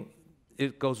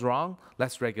it goes wrong,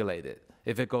 let's regulate it.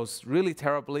 If it goes really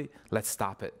terribly, let's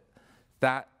stop it.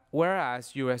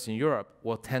 Whereas US and Europe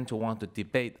will tend to want to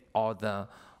debate all the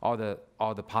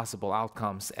possible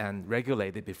outcomes and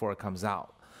regulate it before it comes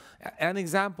out. An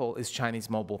example is Chinese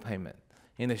mobile payment.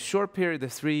 In a short period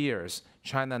of 3 years,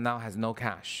 China now has no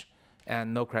cash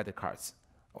and no credit cards.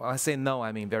 When I say no,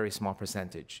 I mean very small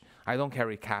percentage. I don't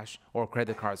carry cash or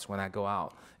credit cards when I go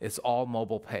out. It's all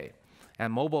mobile pay.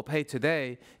 And mobile pay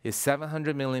today is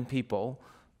 700 million people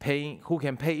who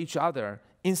can pay each other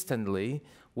instantly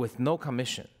with no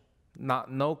commission.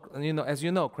 As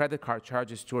you know, credit card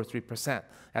charges 2 or 3%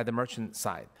 at the merchant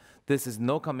side. This is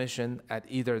no commission at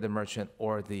either the merchant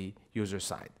or the user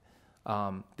side.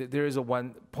 There is a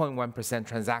 1.1%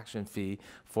 transaction fee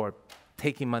for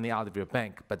taking money out of your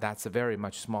bank, but that's a very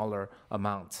much smaller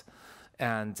amount.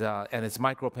 And it's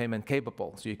micropayment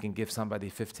capable, so you can give somebody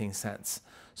 15 cents.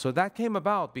 So that came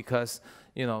about because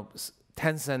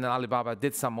Tencent and Alibaba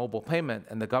did some mobile payment,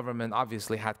 and the government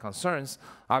obviously had concerns.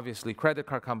 Obviously, credit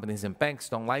card companies and banks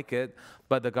don't like it,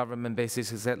 but the government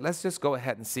basically said, let's just go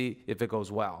ahead and see if it goes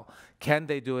well. Can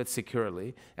they do it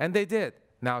securely? And they did.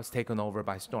 Now it's taken over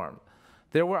by storm.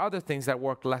 There were other things that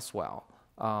worked less well.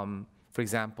 For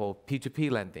example,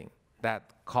 P2P lending.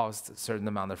 That caused a certain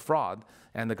amount of fraud,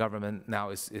 and the government now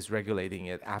is regulating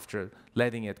it after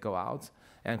letting it go out.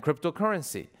 And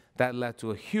cryptocurrency. That led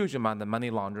to a huge amount of money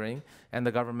laundering, and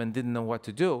the government didn't know what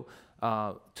to do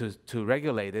to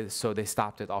regulate it, so they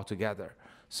stopped it altogether.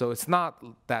 So it's not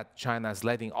that China is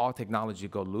letting all technology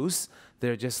go loose.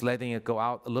 They're just letting it go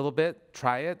out a little bit,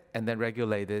 try it, and then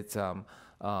regulate it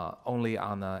only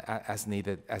on a as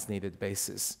needed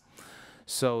basis.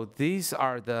 So these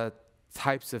are the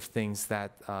types of things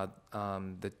that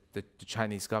the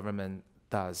Chinese government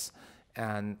does.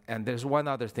 And there's one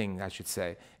other thing I should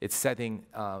say. It's setting,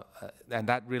 and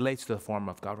that relates to the form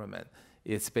of government.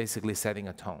 It's basically setting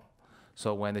a tone.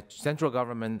 So when the central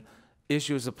government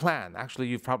issues a plan, actually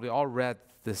you've probably all read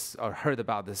this or heard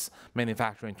about this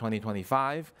Manufacturing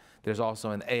 2025. There's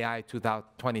also an AI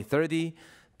 2030.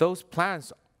 Those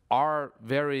plans are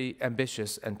very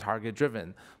ambitious and target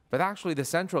driven. But actually the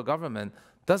central government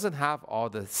doesn't have all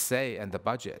the say and the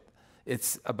budget.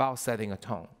 It's about setting a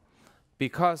tone.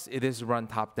 Because it is run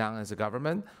top-down as a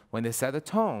government, when they set a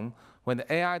tone, when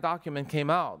the AI document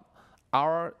came out,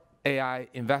 our AI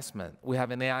investment, we have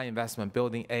an AI investment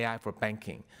building AI for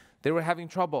banking. They were having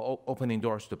trouble opening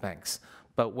doors to banks.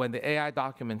 But when the AI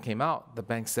document came out, the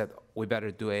banks said, we better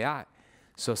do AI.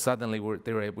 So suddenly we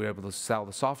were able to sell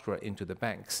the software into the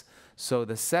banks. So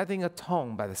the setting a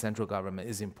tone by the central government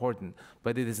is important,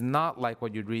 but it is not like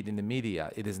what you read in the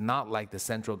media. It is not like the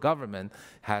central government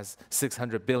has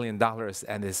 $600 billion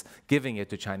and is giving it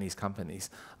to Chinese companies.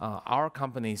 Our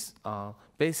companies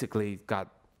basically got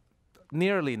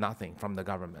nearly nothing from the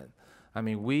government. I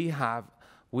mean,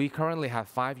 we currently have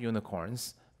 5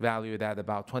 unicorns valued at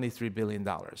about $23 billion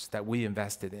that we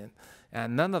invested in.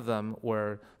 And none of them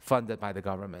were funded by the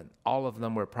government. All of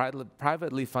them were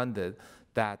privately funded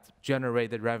that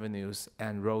generated revenues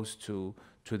and rose to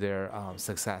their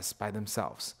success by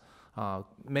themselves.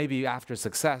 Maybe after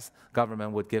success,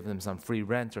 government would give them some free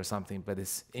rent or something, but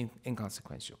it's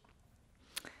inconsequential.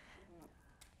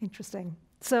 Interesting.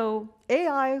 So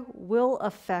AI will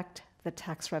affect the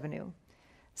tax revenue.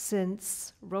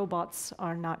 Since robots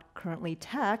are not currently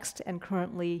taxed, and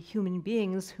currently human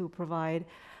beings who provide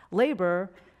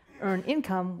labor earn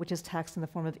income, which is taxed in the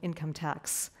form of income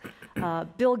tax.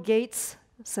 Bill Gates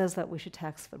says that we should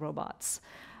tax the robots.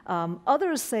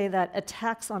 Others say that a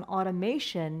tax on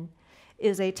automation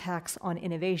is a tax on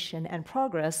innovation and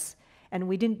progress, and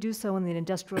we didn't do so in the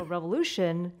Industrial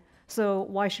Revolution, so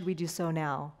why should we do so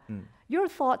now? Your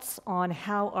thoughts on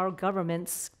how our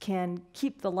governments can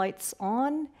keep the lights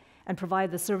on and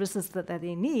provide the services that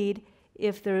they need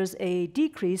if there's a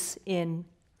decrease in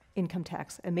income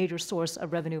tax, a major source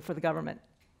of revenue for the government?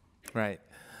 Right.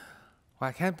 Well,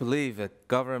 I can't believe a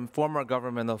former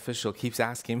government official keeps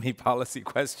asking me policy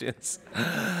questions.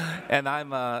 And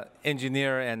I'm an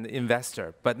engineer and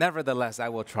investor, but nevertheless, I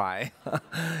will try.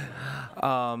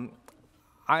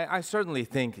 I certainly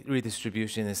think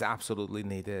redistribution is absolutely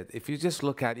needed. If you just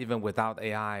look at even without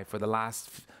AI, for the last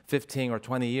 15 or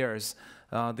 20 years,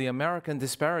 the American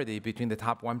disparity between the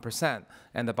top 1%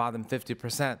 and the bottom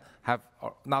 50% have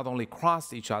not only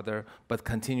crossed each other, but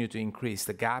continue to increase.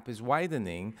 The gap is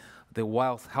widening, the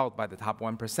wealth held by the top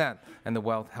 1% and the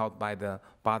wealth held by the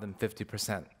bottom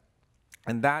 50%.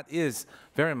 And that is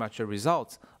very much a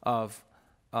result of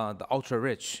the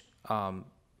ultra-rich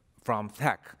from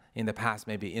tech. In the past,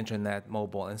 maybe internet,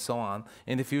 mobile, and so on.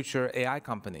 In the future, AI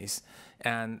companies.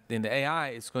 And in the AI,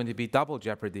 it's going to be double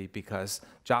jeopardy because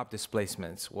job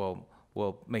displacements will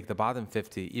make the bottom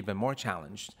 50 even more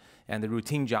challenged. And the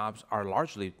routine jobs are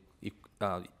largely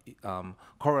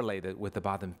correlated with the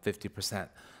bottom 50%.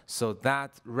 So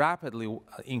that rapidly,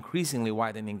 increasingly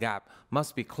widening gap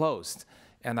must be closed.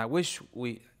 And I wish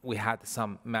we had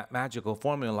some magical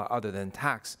formula other than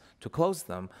tax to close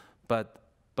them, but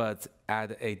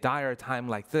at a dire time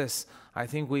like this, I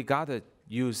think we got to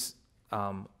use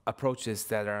approaches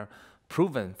that are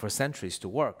proven for centuries to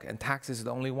work, and tax is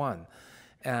the only one.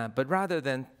 But rather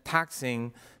than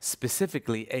taxing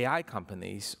specifically AI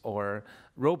companies or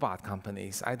robot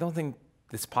companies, I don't think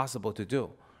it's possible to do,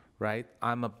 right?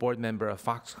 I'm a board member of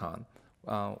Foxconn,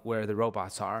 where the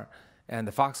robots are. And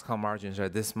the Foxconn margins are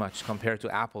this much compared to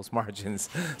Apple's margins.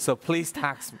 So please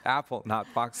tax Apple, not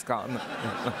Foxconn.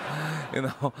 You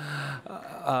know,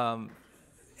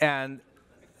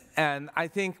 and I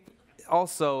think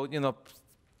also, you know,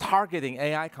 targeting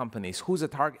AI companies. Who's a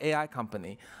target AI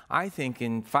company? I think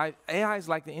in AI is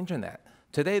like the internet.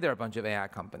 Today, there are a bunch of AI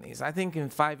companies. I think in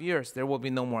 5 years, there will be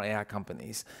no more AI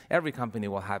companies. Every company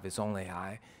will have its own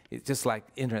AI. It's just like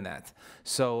internet.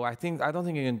 So I don't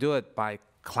think you can do it by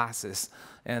classes.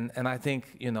 And I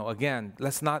think, again,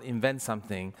 let's not invent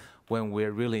something when we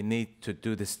really need to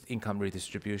do this income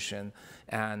redistribution.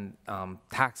 And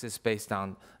taxes based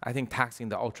on, I think taxing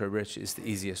the ultra-rich is the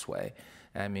easiest way.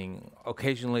 I mean,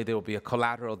 occasionally there will be a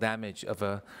collateral damage of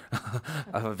a,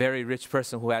 of a very rich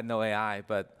person who had no AI,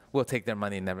 but we'll take their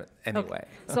money anyway. Okay.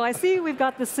 So I see we've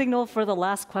got the signal for the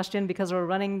last question because we're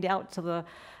running out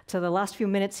to the last few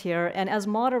minutes here. And as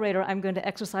moderator, I'm going to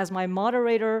exercise my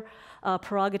moderator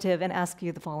prerogative and ask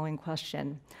you the following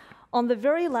question. On the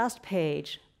very last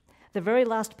page, the very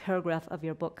last paragraph of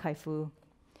your book, Kai-Fu,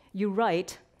 you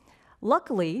write,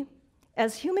 luckily,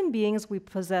 as human beings, we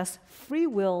possess free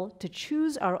will to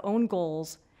choose our own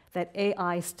goals that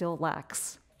AI still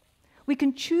lacks. We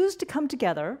can choose to come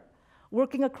together,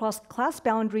 working across class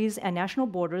boundaries and national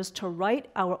borders to write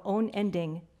our own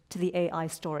ending to the AI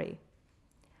story.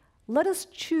 Let us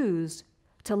choose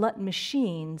to let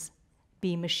machines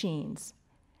be machines,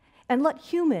 and let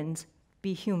humans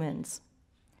be humans.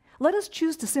 Let us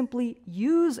choose to simply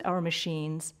use our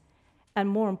machines, and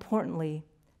more importantly,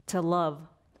 to love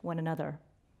one another.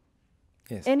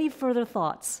 Yes. Any further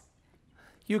thoughts?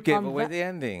 You gave away the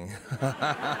ending.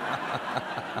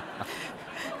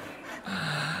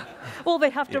 Well,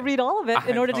 they have to read all of it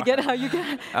in order to get how you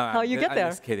get there.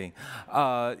 I'm just kidding.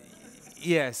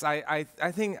 Yes, I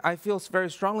think I feel very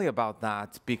strongly about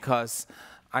that because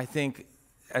I think,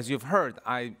 as you've heard,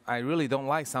 I really don't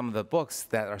like some of the books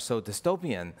that are so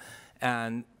dystopian,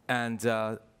 and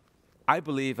I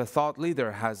believe a thought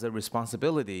leader has a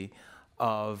responsibility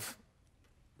of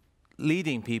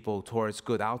leading people towards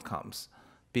good outcomes,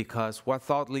 because what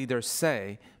thought leaders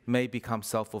say may become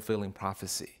self-fulfilling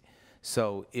prophecy.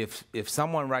 So if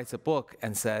someone writes a book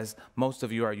and says, most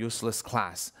of you are useless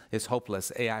class, it's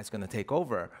hopeless, AI is going to take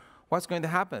over, what's going to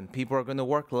happen? People are going to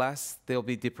work less, they'll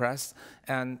be depressed,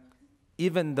 and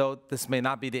even though this may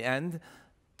not be the end,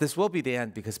 this will be the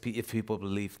end because if people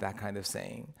believe that kind of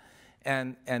saying.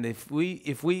 And if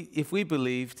we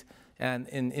believed, and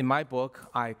in my book,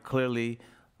 I clearly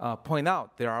point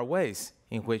out there are ways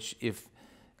in which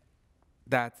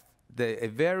a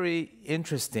very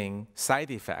interesting side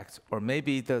effect, or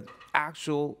maybe the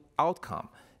actual outcome,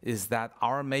 is that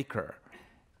our maker,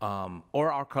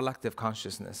 or our collective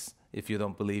consciousness, if you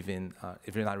don't believe in,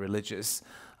 if you're not religious,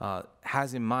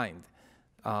 has in mind,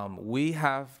 we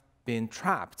have been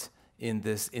trapped in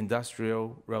this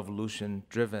industrial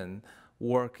revolution-driven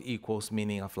work equals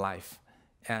meaning of life.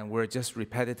 And we're just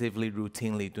repetitively,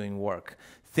 routinely doing work,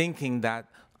 thinking that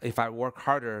if I work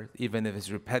harder, even if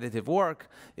it's repetitive work,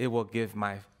 it will give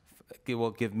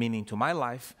meaning to my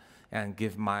life and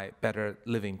give my better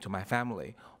living to my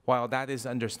family. While that is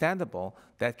understandable,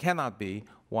 that cannot be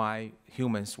why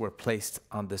humans were placed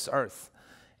on this earth.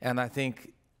 And I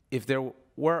think if there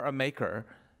were a maker,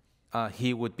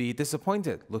 he would be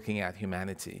disappointed looking at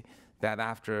humanity, that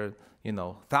after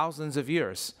thousands of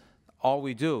years, all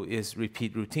we do is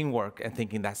repeat routine work and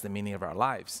thinking that's the meaning of our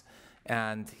lives.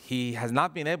 And he has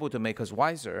not been able to make us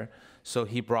wiser, so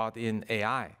he brought in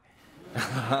AI.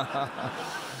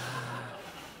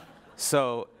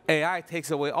 So AI takes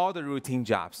away all the routine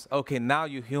jobs. Okay, now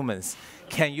you humans,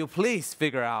 can you please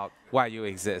figure out why you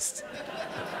exist?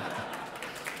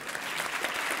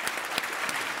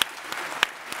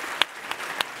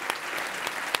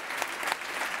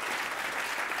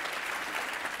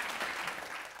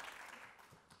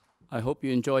 I hope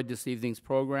you enjoyed this evening's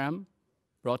program,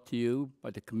 brought to you by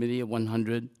the Committee of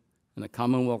 100 and the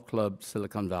Commonwealth Club,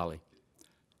 Silicon Valley.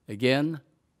 Again,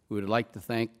 we would like to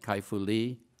thank Kai-Fu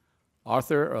Lee,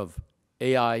 author of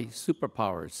AI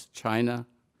Superpowers, China,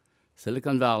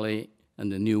 Silicon Valley,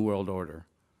 and the New World Order,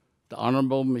 the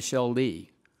Honorable Michelle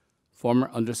Lee,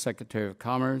 former Undersecretary of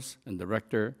Commerce and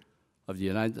Director of the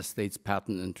United States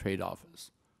Patent and Trade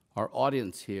Office, our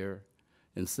audience here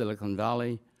in Silicon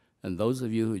Valley, and those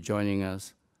of you who are joining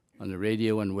us on the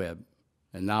radio and web.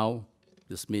 And now,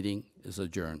 this meeting is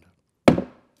adjourned.